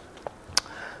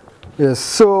 Yes.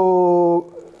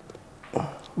 So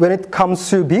when it comes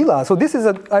to Bila, so this is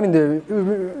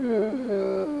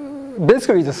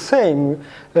basically the same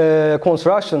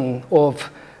construction of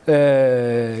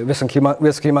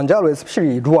West Kilimanjaro,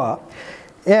 especially Rua.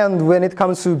 And when it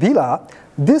comes to Bila,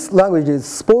 this language is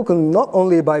spoken not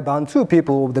only by Bantu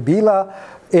people of the Bila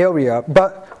area,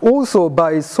 but also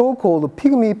by so-called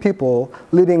pygmy people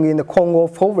living in the Congo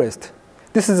forest.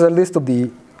 This is a list of the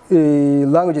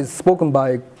languages spoken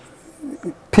by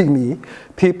pygmy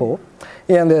people,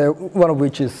 and one of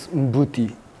which is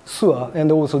Mbuti Sua,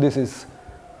 and also this is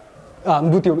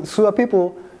Mbuti Sua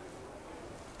people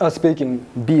are speaking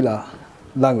Bila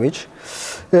language.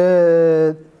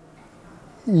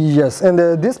 Yes, and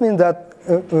this means that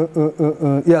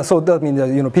yeah, so that means that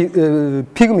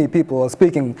pygmy people are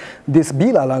speaking this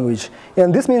Bila language,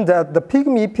 and this means that the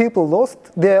pygmy people lost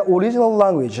their original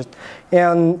language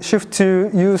and shift to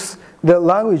use the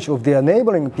language of their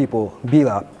neighboring people,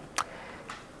 Bila.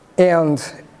 And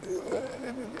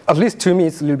at least to me,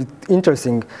 it's a little bit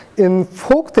interesting. In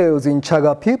folktales in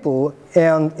Chaga people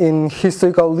and in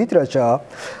historical literature,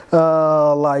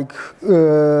 like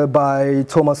by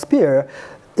Thomas Spear,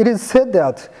 it is said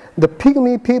that the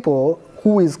pygmy people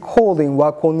who is called in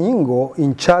Wakoningo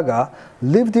in Chaga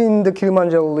lived in the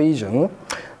Kilimanjaro region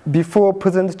before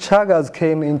President Chagas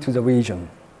came into the region.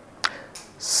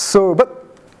 So,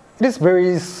 but it is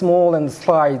very small and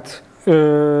slight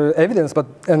evidence,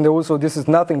 and also this is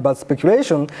nothing but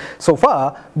speculation so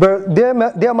far, but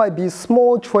there might be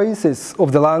small traces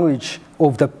of the language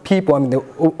of the people, I mean,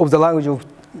 of the language of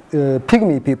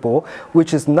pygmy people,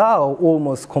 which is now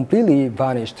almost completely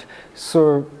vanished.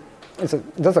 So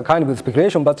that's a kind of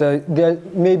speculation, but there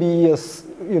may be a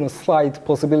slight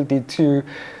possibility to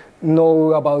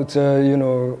know about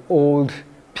old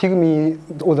pygmy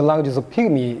or the languages of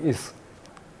pygmy is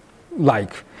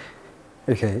like.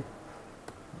 Okay.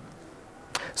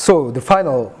 So the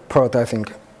final part, I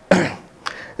think.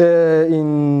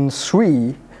 In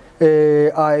 3,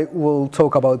 I will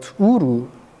talk about Uru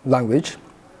language.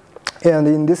 And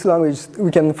in this language,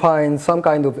 we can find some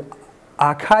kind of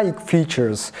archaic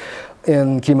features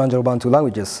in Kilimanjaro Bantu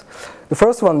languages. The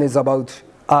first one is about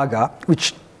Aga,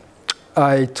 which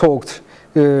I talked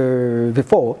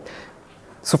before.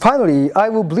 So finally, I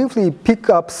will briefly pick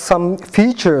up some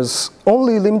features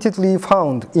only limitedly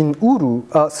found in Uru,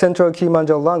 a central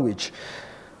Kilimanjaro language.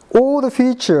 all the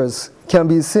features can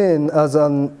be seen as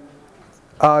an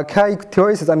archaic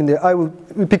traces. I mean, I will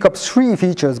pick up 3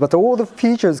 features, but all the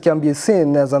features can be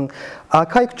seen as an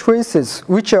archaic traces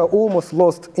which are almost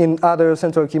lost in other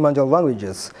Central Kilimanjaro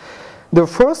languages. The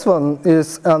first one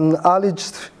is an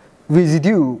alleged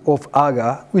residue of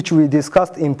aga, which we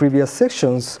discussed in previous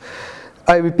sections.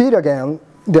 I repeat again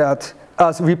that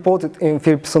as reported in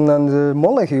Philippson and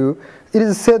Montlahuc, it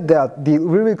is said that the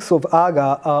lyrics of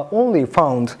aga are only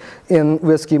found in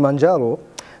West Kilimanjaro,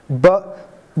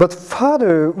 but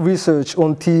further research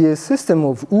on TA system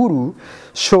of Uru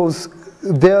shows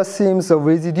there seems a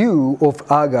residue of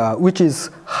aga, which is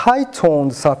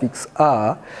high-toned suffix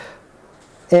a,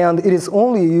 and it is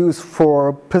only used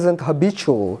for present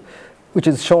habitual, which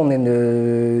is shown in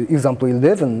the example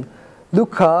 11.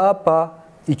 Lukapa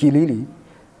ikilili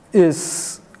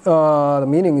is, the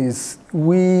meaning is,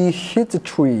 we hit the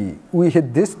tree, we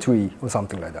hit this tree, or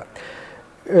something like that.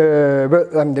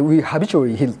 But we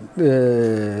habitually hit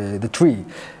the tree.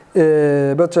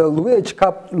 But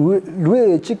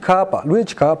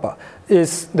luechikapa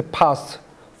is the past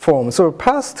form. So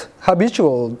past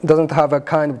habitual doesn't have a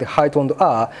kind of the high-toned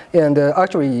a, and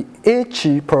actually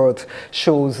echi part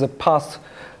shows the past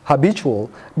habitual.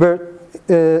 But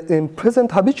in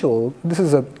present habitual, this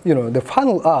is a, the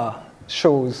final a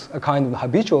shows a kind of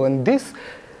habitual, and this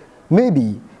may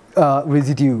be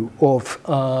residue of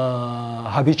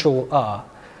habitual a,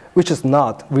 which is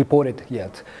not reported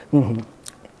yet.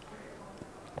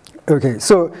 Okay,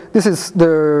 so this is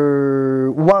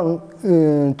the one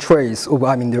trace of,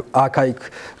 the archaic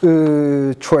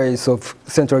trace of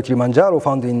Central Kilimanjaro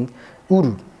found in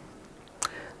Uru.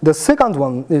 The second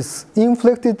one is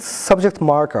inflected subject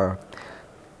marker.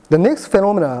 The next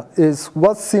phenomena is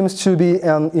what seems to be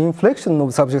an inflection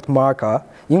of subject marker,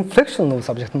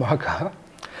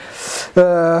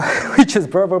 which is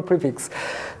verbal prefix,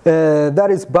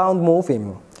 that is bound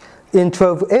morpheme. In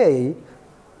 12a,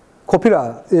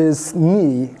 copula is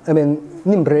nimremi.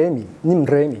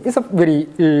 It's a very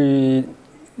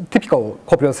typical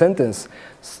copula sentence.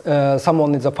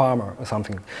 Someone is a farmer or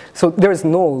something. So there is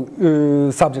no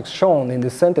subject shown in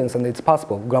this sentence, and it's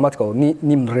possible, grammatical,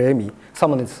 nimremi.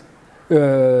 Someone is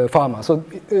farmer. So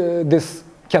this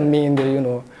can mean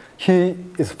that, he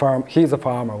is a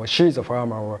farmer, or she is a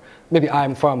farmer, or maybe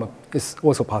I'm a farmer. It's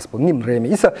also possible.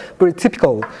 Nimremi. It's a very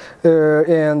typical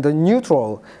and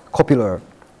neutral copula.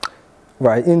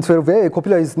 Right. In 12a,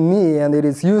 copula is ni, and it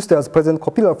is used as present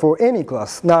copula for any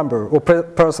class, number, or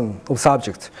person of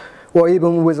subject, or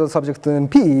even with a subject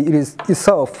NP, it is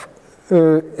itself,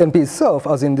 NP itself,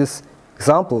 as in this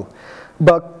example.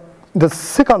 But the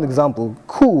second example,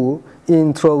 Mkuu,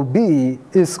 in 12b,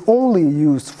 is only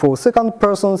used for second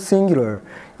person singular,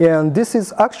 and this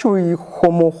is actually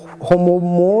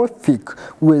homomorphic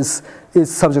with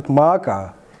its subject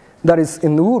marker. That is,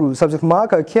 in Uru, subject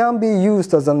marker can be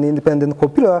used as an independent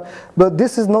copula, but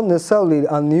this is not necessarily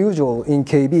unusual in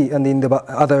KB and in the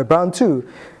other Bantu.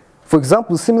 For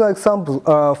example, similar examples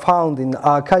are found in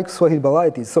archaic Swahili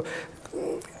varieties. So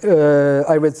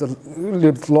I read it a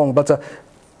little bit long, but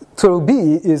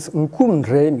 12b is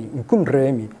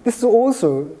Mkuu. This is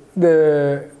also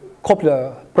the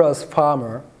copula plus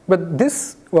farmer, but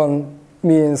this one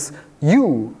means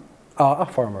you are a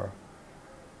farmer.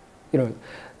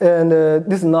 And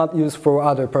this is not used for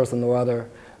other person or other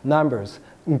numbers.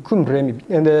 And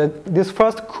this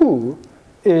first ku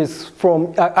is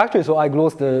from, actually, so I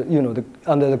glossed the,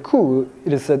 under the ku,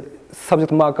 it is a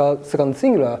subject marker second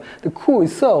singular. The ku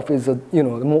itself is a,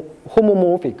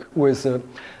 homomorphic with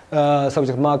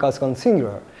subject marker second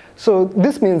singular. So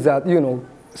this means that,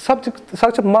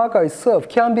 subject marker itself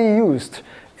can be used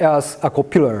as a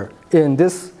copular in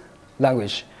this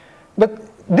language. But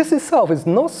this itself is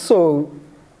not so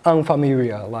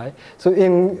unfamiliar, right? So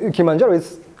in Kilimanjaro,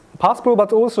 it's possible,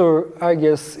 but also, I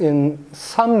guess, in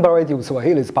some variety of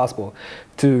Swahili, it's possible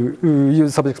to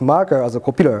use subject marker as a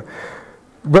copular.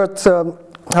 But,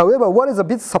 however, what is a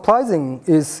bit surprising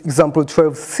is example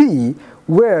 12c,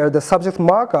 where the subject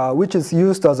marker, which is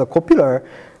used as a copular,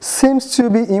 seems to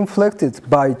be inflected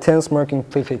by tense marking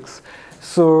prefix.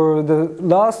 So the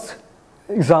last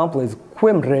example is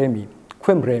Quemremi.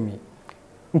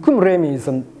 Mkuu is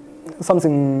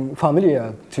something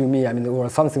familiar to me, or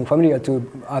something familiar to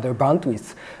other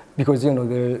Bantuists, because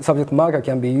the subject marker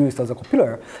can be used as a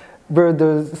copular. But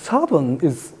the third one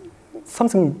is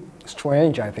something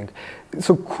strange, I think.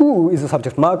 So ku is a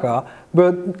subject marker,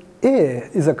 but e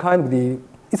is a kind of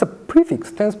it's a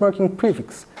prefix, tense marking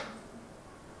prefix.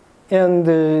 And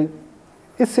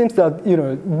it seems that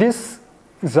this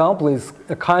example is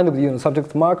a kind of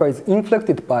subject marker is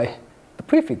inflected by the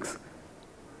prefix.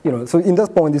 So in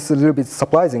that point, it's a little bit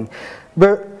surprising.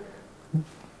 But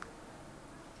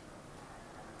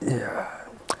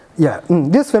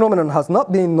this phenomenon has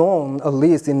not been known, at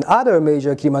least in other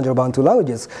major Kilimanjaro Bantu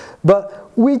languages,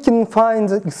 but we can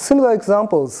find similar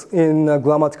examples in a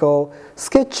grammatical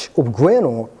sketch of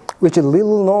Gueno, which is a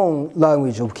little-known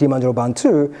language of Kilimanjaro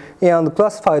Bantu, and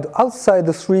classified outside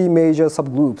the 3 major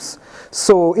subgroups.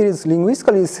 So it is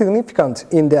linguistically significant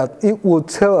in that it will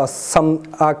tell us some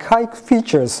archaic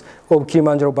features of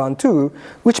Kilimanjaro Bantu,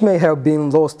 which may have been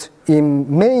lost in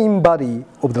main body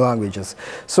of the languages.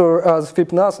 So as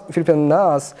Philip and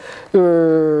Nas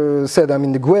said,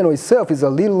 the Gueno itself is a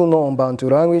little-known Bantu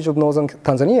language of northern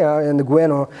Tanzania, and the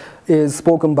Gueno is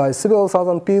spoken by several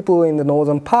thousand people in the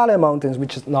northern Pale Mountains,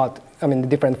 which is not,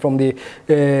 different from the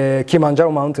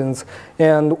Kilimanjaro Mountains.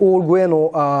 And all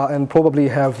Gueno are and probably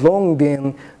have long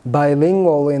been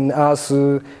bilingual in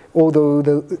Asu, although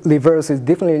the reverse is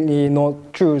definitely not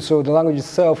true. So the language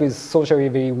itself is socially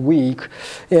very weak.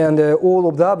 And all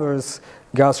observers,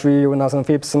 Guthrie, Nathan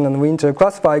Philippson, and Winter,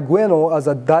 classify Gueno as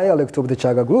a dialect of the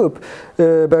Chaga group,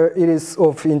 but it is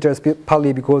of interest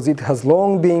partly because it has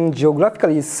long been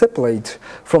geographically separate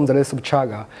from the rest of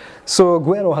Chaga. So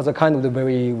Gueno has a kind of the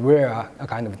very rare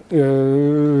kind of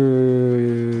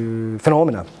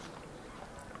phenomena.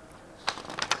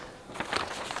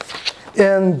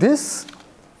 And this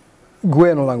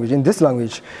Gueno language, in this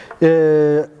language,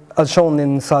 as shown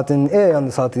in 13A and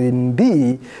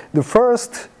 13B, the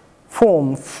first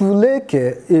form,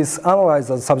 fuleke, is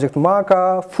analyzed as subject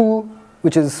marker, fu,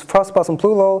 which is first person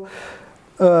plural,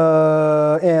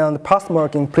 and past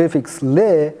marking prefix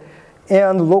le,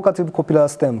 and locative copular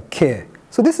stem ke.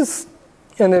 So this is,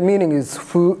 and the meaning is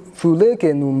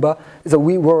fuleke numba is a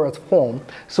we were form.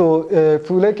 So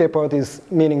fuleke part is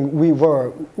meaning we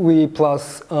were, we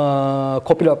plus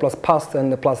copular plus past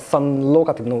and plus some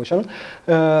locative notion,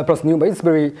 plus numba. It's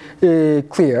very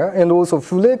clear. And also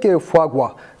fuleke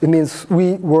fuagua, it means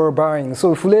we were buying.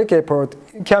 So fuleke part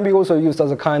can be also used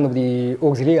as a kind of the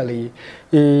auxiliary,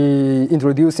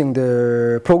 introducing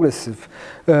the progressive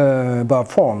verb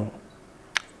form.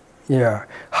 Yeah.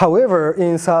 However,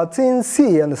 in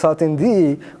 13C and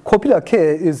 13D, copular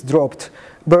K is dropped,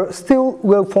 but still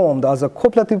well formed as a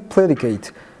copulative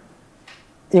predicate.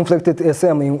 Inflected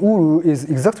SM in Uru is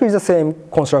exactly the same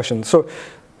construction. So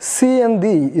C and D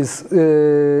is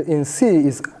in C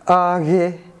is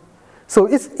age. So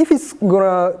if it's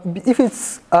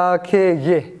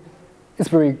age, it's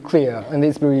very clear and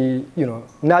it's very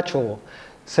natural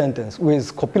sentence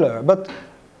with copular, but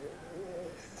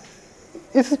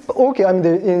it's okay.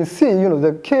 In C,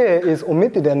 the K is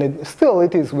omitted, and still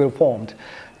it is well formed.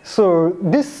 So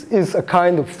this is a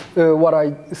kind of what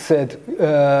I said,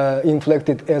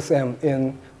 inflected SM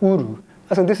in Uru.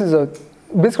 I think this is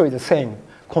basically the same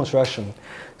construction.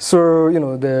 So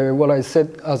what I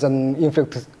said as an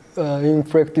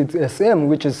inflected SM,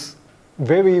 which is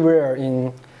very rare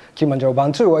in Kilimanjaro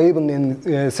Bantu or even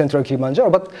in central Kilimanjaro,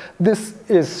 but this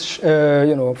is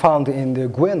found in the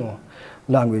Gueno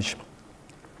language.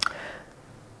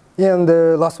 And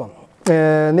the last one,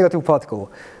 negative particle.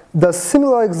 The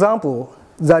similar example,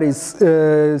 that is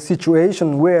a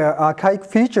situation where archaic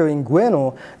feature in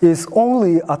Gueno is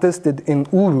only attested in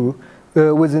Uru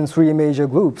within 3 major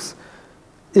groups,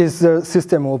 is the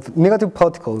system of negative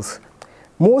particles.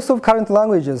 Most of current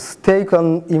languages take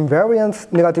an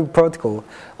invariant negative particle,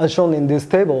 as shown in this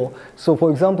table. So for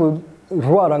example,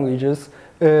 Rua languages,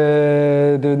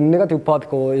 the negative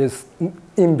particle is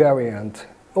invariant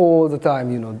all the time,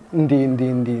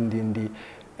 ndi.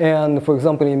 And for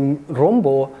example, in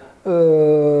Rombo,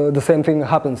 the same thing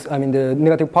happens. The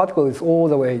negative particle is all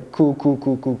the way ku.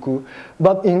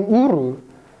 But in Uru,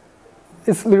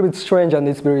 it's a little bit strange and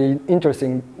it's very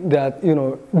interesting that,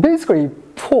 basically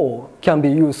po can be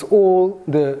used all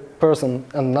the person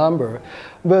and number,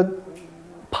 but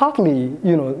partly,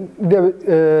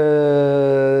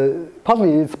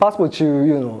 partly it's possible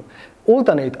to,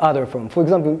 alternate other form. For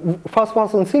example, first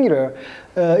person singular,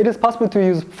 it is possible to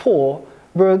use for,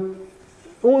 but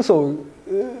also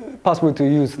possible to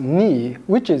use ni,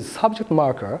 which is subject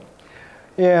marker,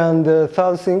 and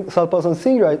third person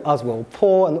singular as well.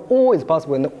 For and o is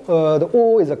possible, and the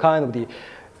o is a kind of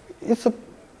it's a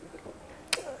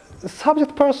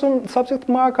subject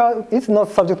marker. It's not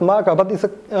subject marker, but it's a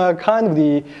kind of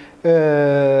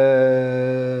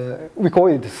we call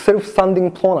it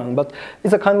self-standing pronoun, but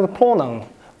it's a kind of pronoun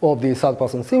of the third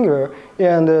person singular,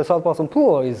 and the third person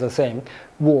plural is the same.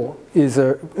 Wo is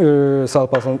a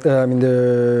third person,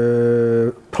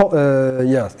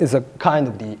 yes, it's a kind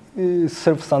of the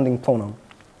self-standing pronoun.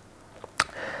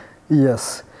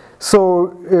 Yes.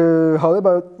 So,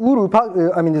 however, Uru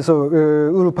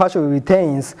partially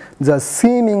retains the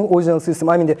seeming original system.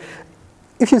 I mean,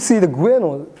 if you see the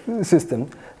Gueno system,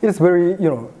 it's very,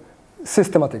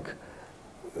 systematic.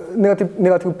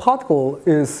 Negative particle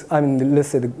is, let's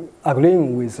say,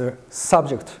 agreeing with the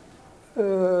subject,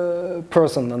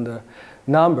 person, and the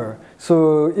number.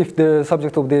 So, if the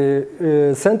subject of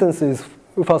the sentence is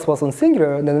first person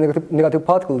singular, then the negative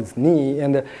particle is ni,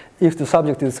 and if the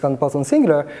subject is second person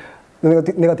singular,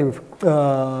 the negative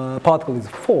particle is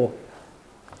for,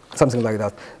 something like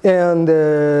that. And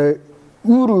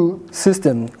Uru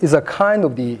system is a kind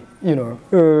of the,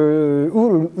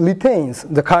 Uru retains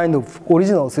the kind of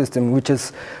original system which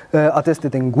is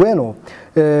attested in Gueno,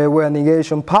 where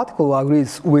negation particle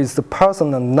agrees with the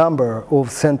person and number of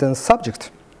sentence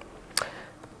subject.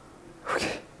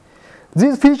 Okay.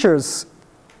 These features,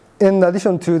 in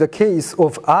addition to the case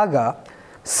of Aga,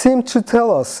 seem to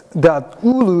tell us that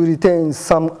Uru retains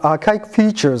some archaic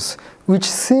features which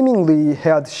seemingly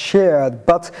had shared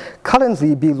but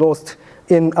currently be lost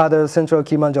in other Central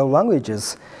Kilimanjaro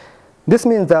languages. This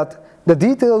means that the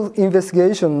detailed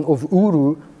investigation of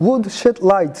Uru would shed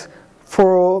light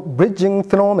for bridging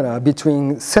phenomena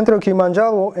between Central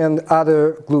Kilimanjaro and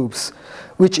other groups,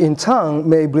 which in turn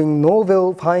may bring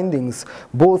novel findings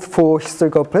both for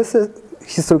historical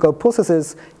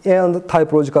processes and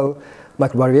typological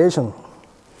microvariation.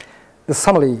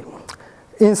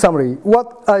 In summary,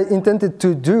 what I intended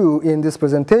to do in this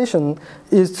presentation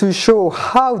is to show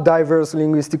how diverse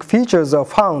linguistic features are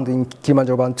found in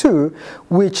Kilimanjaro Bantu,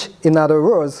 which, in other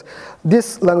words,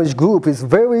 this language group is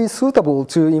very suitable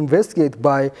to investigate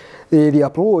by the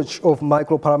approach of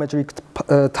micro-parametric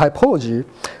typology,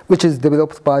 which is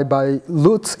developed by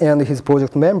Lutz and his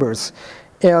project members.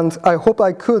 And I hope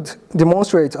I could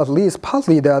demonstrate at least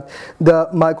partly that the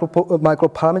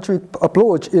micro-parametric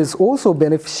approach is also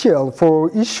beneficial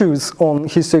for issues on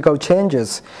historical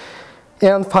changes.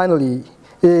 And finally,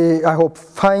 I hope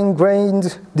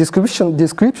fine-grained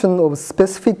description of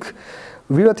specific,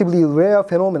 relatively rare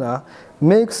phenomena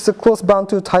makes the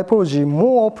cross-Bantu typology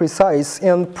more precise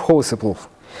and plausible.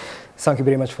 Thank you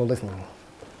very much for listening.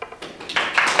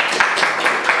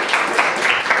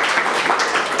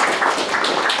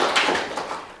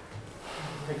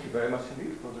 Very much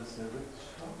indeed for this rich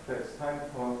talk. There's time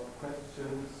for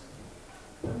questions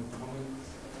and comments.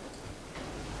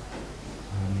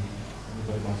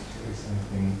 Anybody wants to say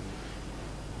something?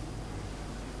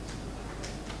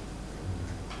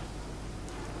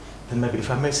 Then maybe if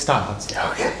I may start.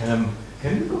 Okay.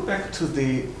 Can you go back to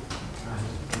the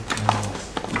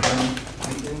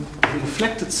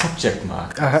inflected subject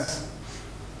markers?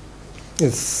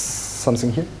 It's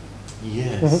something here?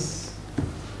 Yes. Mm-hmm.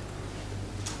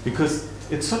 Because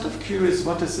it's sort of curious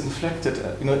what is inflected.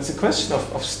 It's a question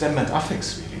of stem and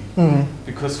affix, really. Mm-hmm.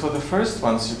 Because for the first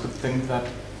ones, you could think that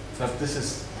this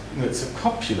is, it's a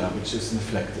copula which is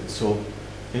inflected. So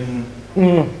in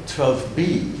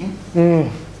 12b,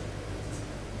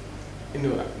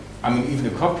 even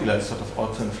a copula is sort of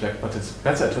auto-inflect, but it's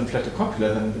better to inflect a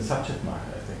copula than the subject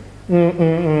marker, I think.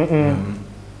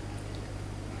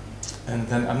 And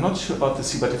then I'm not sure about the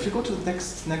C, but if you go to the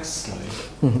next slide.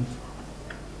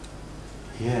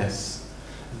 Yes,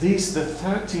 the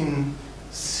 13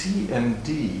 C and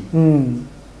D,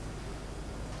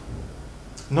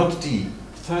 not D,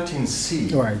 13 C.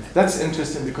 Right. That's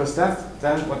interesting because then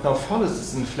what now follows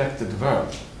is an inflected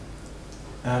verb.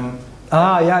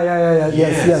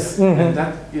 Yes. Mm-hmm. And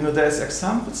that, there's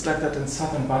examples like that in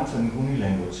Southern Bantu and Nguni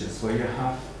languages where you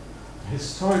have,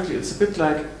 historically, it's a bit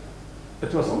like,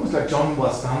 it was almost like John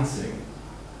was dancing.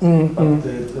 But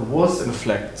the was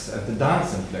inflects and the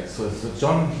dance inflects. So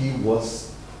John, he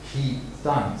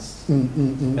danced.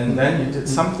 And then you did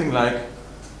something like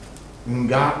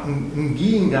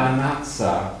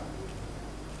Nginganatsa.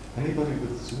 Anybody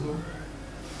with Zulu?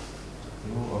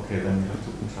 No? Okay, then you have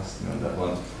to trust me on that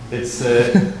one.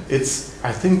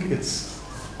 I think it's,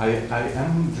 I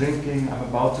am drinking, I'm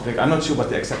about to drink. I'm not sure what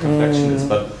the exact inflection is,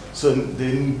 but so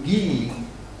the Ngi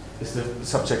is the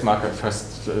subject marker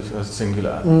first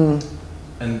singular.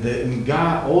 And the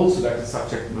Nga also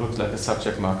looks like a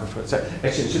subject marker first.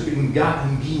 Actually, it should be Nga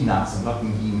Ngi Nasa, not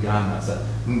Ngi Nga Nasa.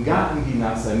 Nga Ngi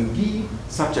Nasa, Ngi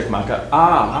subject marker,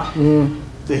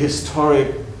 the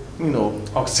historic,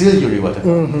 auxiliary,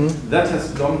 whatever. That has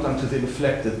belonged onto the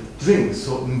inflected drink.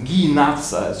 So Ngi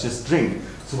Nasa is just drink.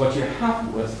 So what you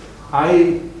have was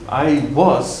I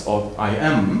was, or I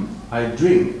am, I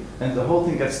drink. And the whole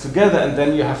thing gets together, and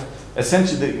then you have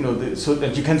essentially, so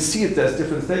that you can see it. There's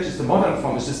different stages. The modern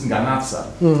form is just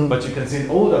Nganatsa, but you can see in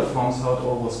older forms how it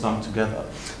all was done together.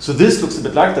 So this looks a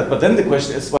bit like that. But then the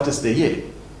question is, what is the ye?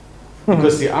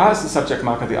 Because the R is the subject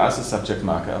marker, the R is the subject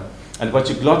marker. And what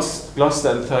you gloss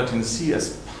then 13C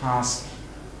as past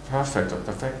perfect or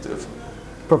perfective.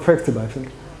 Perfective, I think.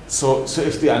 So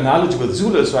if the analogy with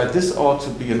Zulu is right, this ought to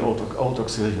be an old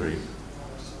auxiliary.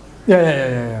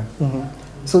 Yeah. Mm-hmm.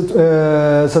 So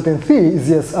 13C is,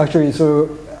 yes, actually, so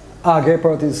our gay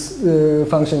part is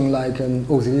functioning like an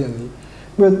auxiliary.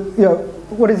 But yeah,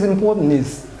 what is important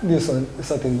is this on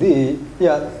 13D.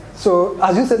 Yeah, so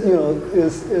as you said,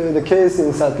 is the case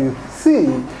in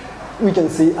 13C, we can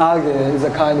see age is a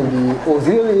kind of the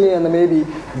auxiliary, and maybe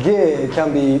ge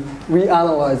can be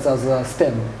reanalyzed as a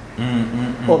stem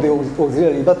of the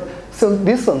auxiliary. But so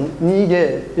this one, ni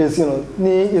ge, is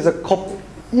ni is a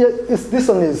this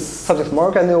one is subject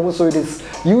mark, and also it is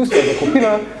used as a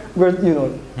copular, where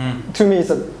to me it's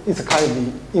a kind of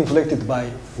the inflected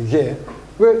by ge.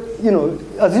 Where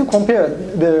as you compare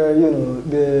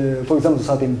the for example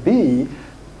 13B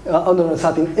under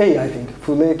 13A, I think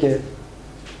fuleke.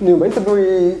 It's a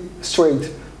very straight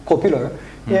copular,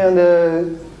 and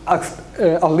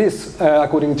at least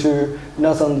according to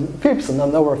Nas and Philippson,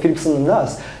 or Philippson and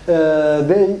Nas,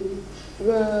 they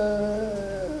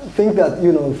think that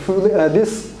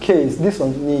this case, this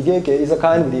one nigeke, is a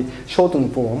kind of the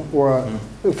shortened form or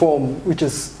form which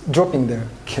is dropping there.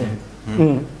 Okay.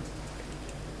 Thank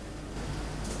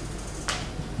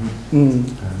you.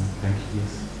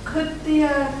 Yes. Could the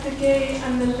gay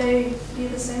and the lay be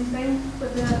the same thing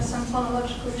with some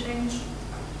phonological change?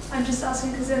 I'm just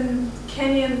asking because in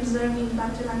Kenyan Zomi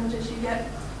Bantu languages you get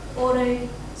ore,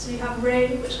 so you have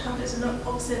re, which comes as an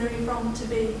auxiliary from to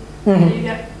be. And you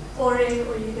get ore,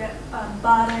 or you get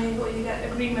bare, or you get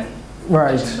agreement.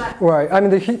 Right. Right. I mean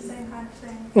the same kind of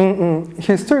thing.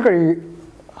 Historically,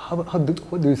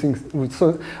 what do you think?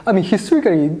 So I mean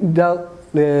historically that.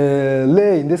 The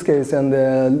lay in this case and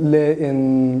the lay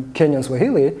in Kenyan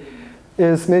Swahili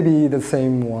is maybe the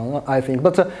same one, I think.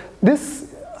 But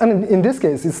in this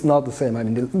case, it's not the same. I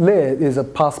mean, the lay is a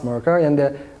past marker, and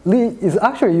the li is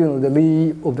actually, the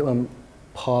li of the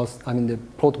past. I mean, the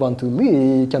Proto-Bantu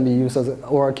li can be used as,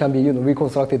 or can be,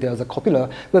 reconstructed as a copular.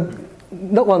 But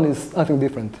that one is, I think,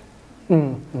 different.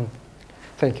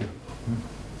 Thank you.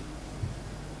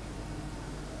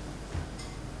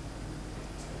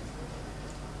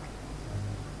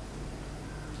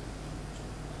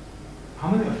 How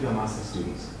many of you are master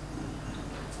students?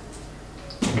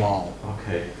 Wow.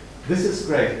 Okay. This is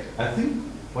great. I think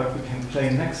what we can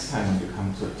play next time when you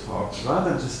come to a talk,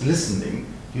 rather than just listening,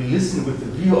 you listen with the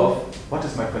view of what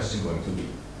is my question going to be.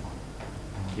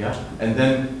 Yeah? And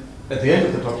then at the end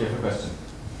of the talk you have a question.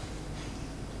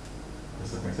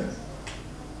 Does that make sense?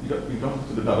 You don't have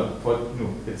to do that, but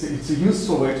it's a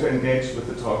useful way to engage with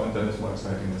the talk, and then it's more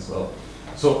exciting as well.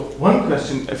 So one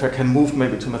question, if I can move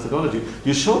maybe to methodology,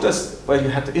 you showed us where you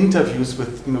had interviews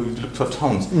with, you looked for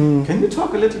tones. Can you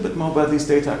talk a little bit more where these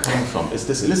data are coming from? Is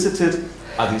this elicited?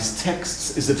 Are these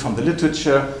texts? Is it from the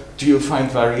literature? Do you find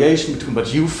variation between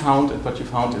what you found and what you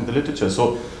found in the literature?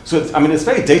 So it's, it's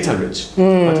very data rich,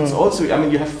 but it's also,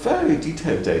 you have very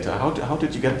detailed data. How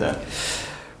did you get that?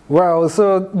 Well,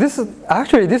 so this is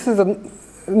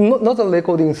not a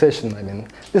recording session.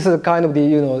 This is a kind of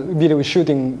the video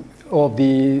shooting of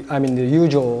the the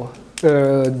usual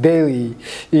daily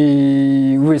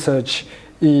research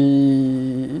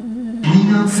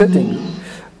setting.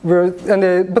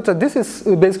 But this is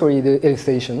basically the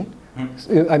illustration.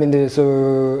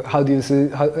 So how do you see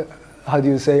how do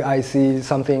you say I see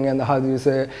something, and how do you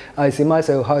say I see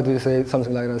myself? How do you say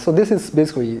something like that? So this is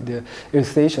basically the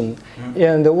illustration,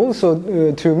 and also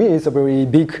to me it's a very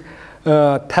big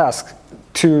task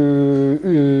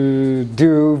to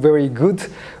do very good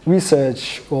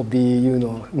research of the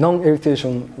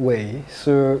non-illustration way.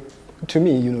 So to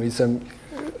me, it's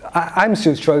I'm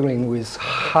still struggling with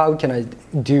how can I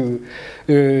do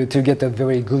to get a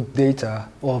very good data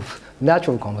of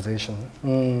natural conversation.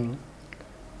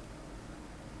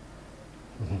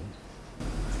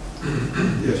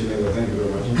 Yes, Shinagawa, thank you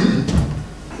very much.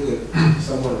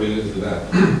 Somewhat related to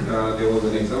that, there was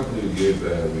an example you gave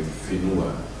with Finua.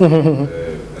 I don't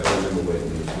remember what it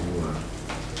means, Finua,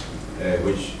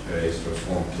 which is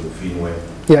transformed to Finwe.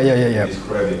 Yeah.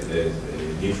 Describe it as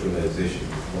neutralization.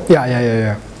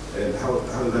 Yeah. And how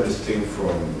does that distinct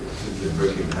from simply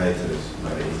breaking titles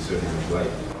by inserting a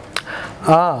light?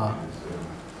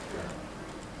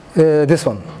 This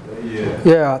one.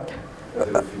 Yeah.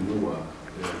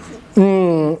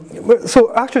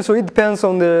 So actually, so it depends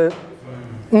on the.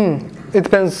 It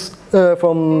depends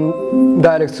from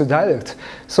dialect to dialect.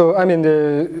 So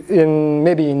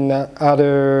maybe in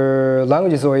other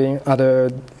languages or in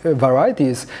other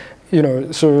varieties,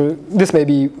 so this may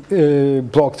be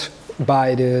blocked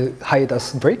by the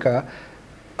hiatus breaker.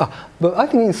 But I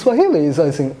think in Swahili is,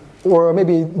 I think, or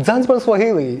maybe Zanzibar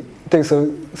Swahili takes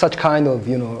such kind of,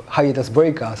 hiatus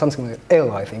breaker, something like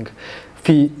L, I think.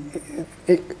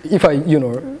 If I,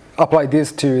 apply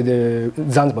this to the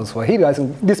Zanzibar Swahili, I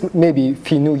think this may be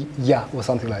Finu Ya or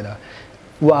something like that,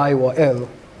 Y or L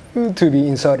to be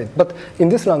inserted. But in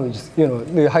this language,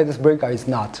 the hiatus breaker is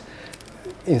not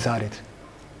inserted.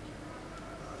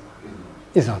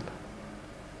 It's not.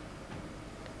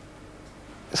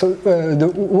 So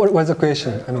what was the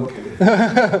question? I mean, okay. I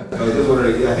was just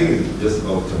wondering, I think it's just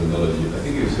about terminology. I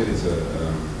think you said it's a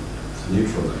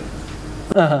neutral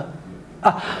line.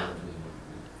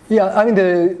 Yeah, I mean,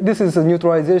 this is a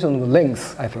neutralization of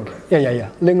length, I think. Yeah.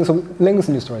 Length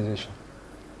neutralization.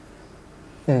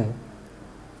 Can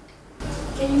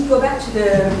you go back to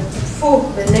the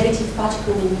negative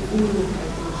particle in Uru, I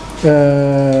think?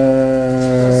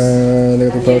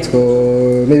 Negative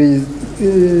particle, maybe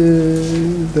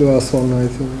the last one, I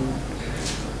think.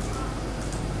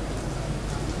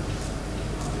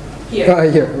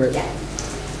 Here. Here, right. Yeah.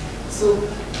 So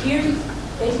here,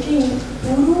 basically in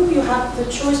Uru, you have the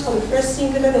choice for the first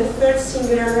singular, the third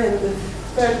singular, and the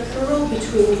third plural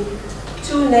between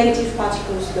two negative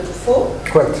particles, the before.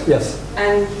 Correct, yes.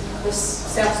 And the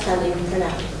self-standing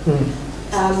pronoun.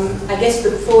 I guess the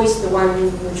before is the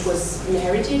one which was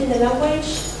inherited in the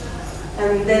language.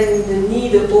 And then the ni,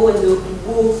 the o, and the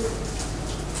wu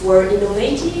were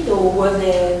innovated, or were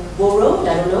they borrowed?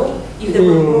 I don't know. If they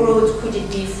were borrowed, could it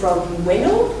be from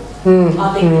bueno?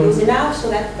 Are they close enough? So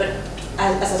that, but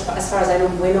as far as I know,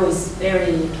 bueno is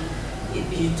very,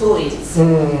 you told it, it's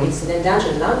an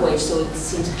endangered language, so it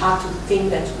seems hard to think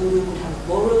that Uru could have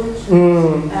borrowed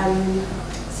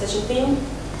such a thing.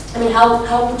 I mean,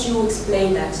 how would you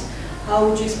explain that? How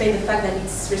would you explain the fact that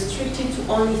it's restricted to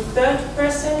only third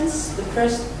persons, the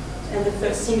first and the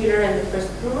third singular and the first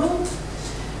plural?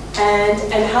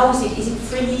 And how is it? Is it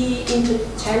freely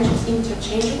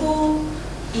interchangeable?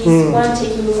 Is one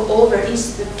taking over?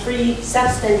 Is the free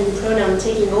self-standing pronoun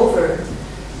taking over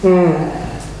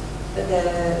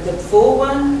the before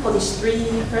one for these three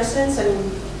persons? I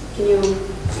mean, can you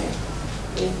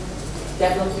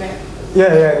develop that?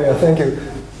 Yeah, thank you.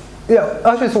 Yeah,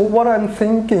 actually, so what I'm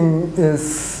thinking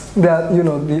is that,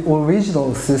 the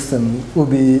original system will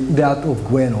be that of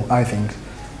Gueno, I think.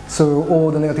 So all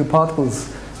the negative particles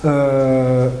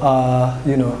are,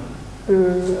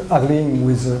 agreeing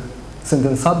with the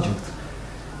sentence subject.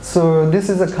 So this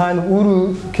is a kind of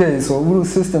Uru case, or Uru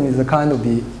system is a kind of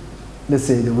the, let's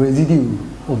say, the residue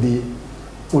of the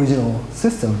original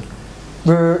system.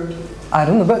 But I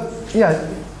don't know, but yeah,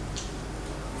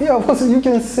 of course you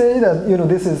can say that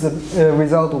this is a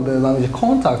result of the language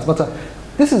contact, but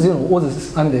this is all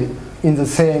this, in the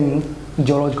same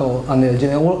geological and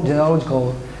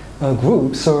genealogical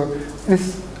group. So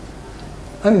this,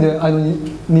 I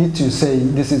don't need to say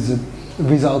this is a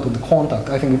result of the contact.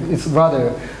 I think it's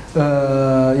rather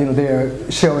they are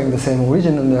sharing the same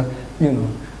origin, and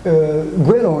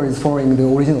Gueno is following the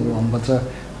original one, but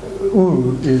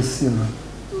Uru is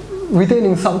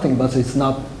retaining something, but it's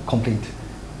not complete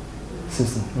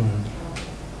system.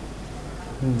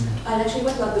 And actually,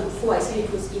 what about the before? I said it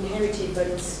was inherited, but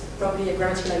it's probably a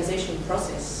grammaticalization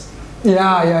process.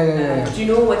 Yeah. Do you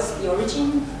know what's the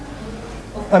origin?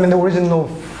 The origin of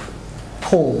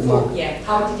Paul. Yeah.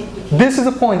 How did it become? This is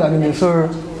the point. Actually,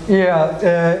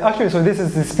 so this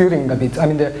is disputing a bit.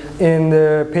 In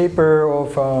the paper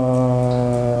of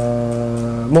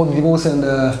Divorce and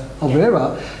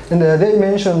Abrera, and they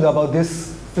mentioned about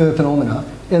this phenomena,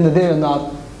 and they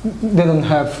don't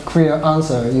have clear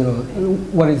answer.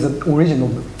 What is the origin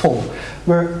of Paul?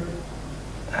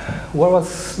 What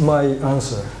was my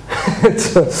answer?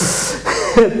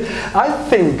 I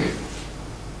think,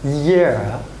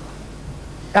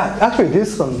 actually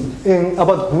this one,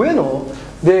 about Gueno,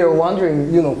 they are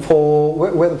wondering,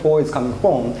 where the Paul is coming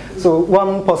from. So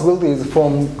one possibility is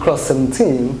from class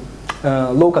 17,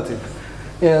 locative.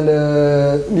 And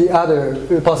the other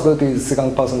possibility is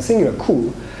second person singular,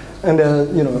 Mkuu. And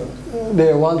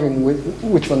they are wondering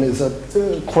which one is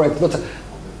correct. But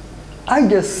I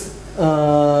guess,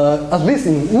 at least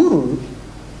in Uru,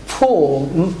 Paul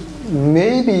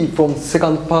may be from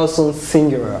second person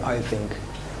singular, I think.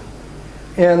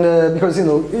 And because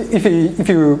if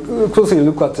you closely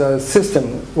look at the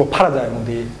system or paradigm of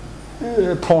the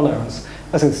pronouns,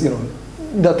 I think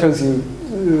that tells you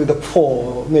the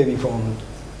Paul maybe from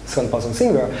second person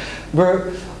singular.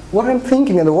 But what I'm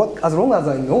thinking, and as long as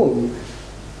I know,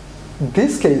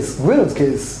 this case, Gueno's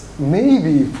case, may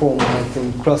be from I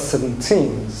think class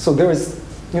 17. So there is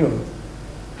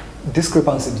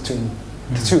discrepancy between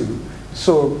the two.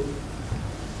 So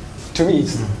to me,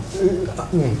 it's,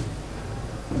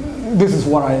 this is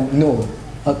what I know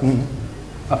up to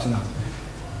now.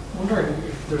 I'm wondering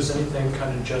if there's anything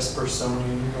kind of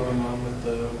Jespersonian going on with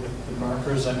the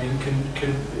markers. I mean,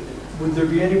 would there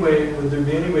be any way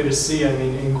to see? I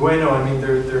mean, in Gueno, I mean,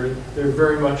 they're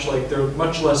very much like, they're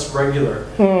much less regular.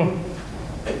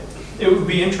 It would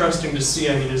be interesting to see.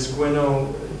 I mean, is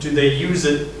Gueno, do they use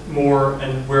it more,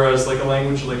 and whereas like a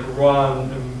language like Rwa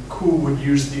and Mkuu would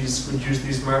use these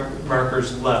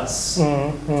markers less?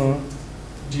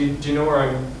 Do you know where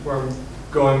I'm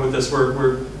going with this?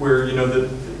 Where you know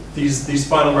these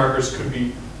final markers could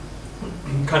be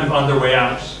kind of on their way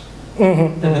out,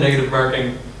 and the negative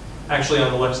marking actually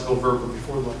on the lexical verb or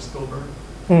before the lexical verb.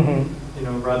 You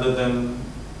know, rather than,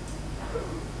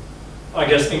 I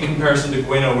guess, in comparison to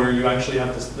Gueno, where you actually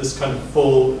have this kind of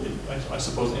full, I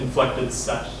suppose, inflected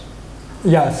set.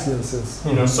 Yes.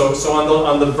 You know, so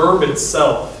on the verb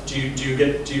itself, do you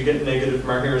get negative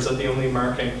marking, or is that the only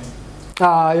marking?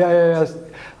 Yes.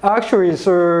 Actually,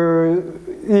 so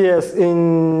yes,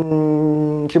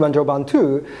 in Kilimanjaro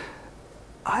Bantu,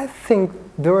 I think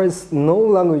there is no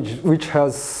language which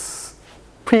has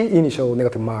pre-initial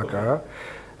negative marker.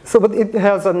 So, but it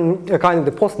has a kind of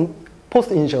the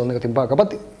post-initial negative marker,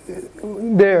 but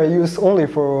they are used only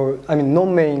for, I mean,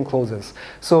 non-main clauses.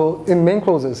 So in main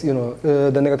clauses, you know,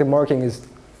 the negative marking is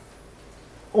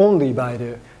only by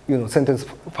the, you know, sentence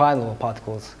final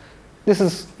particles. This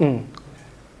is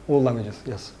all languages,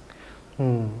 yes.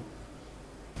 You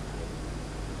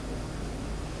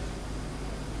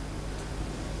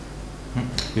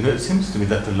know, it seems to me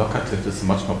that the locative is a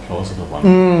much more plausible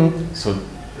one. So,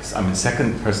 I mean,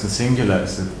 second person singular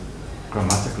is a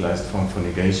grammaticalized form for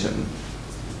negation.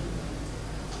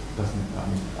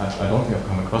 I don't think I've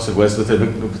come across it. Whereas with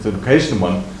the location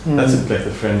one, that's it, like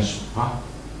the French,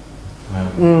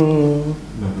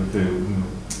 with the,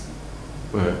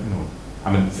 you know,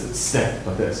 I mean, it's step,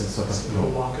 but there's a sort of, you know,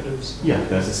 locatives. Yeah,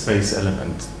 there's a space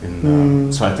element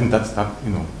in. So I think that,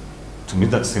 you know, to me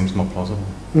that seems more plausible.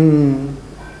 Very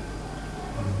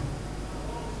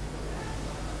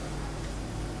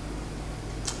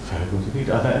good indeed.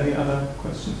 Are there any other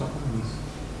questions or comments?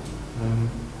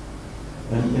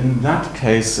 And in that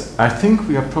case, I think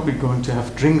we are probably going to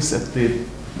have drinks at the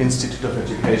Institute of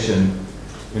Education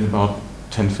in about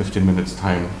 10-15 minutes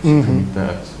time. So you can meet there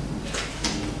at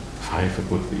 5 it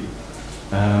would be.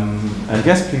 And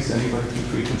yes, please, anybody feel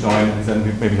free to join, and then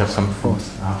we maybe have some food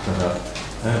after that.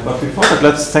 But before that,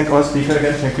 let's thank our speaker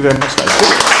again. Thank you very much.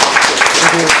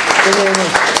 Thank you very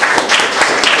much.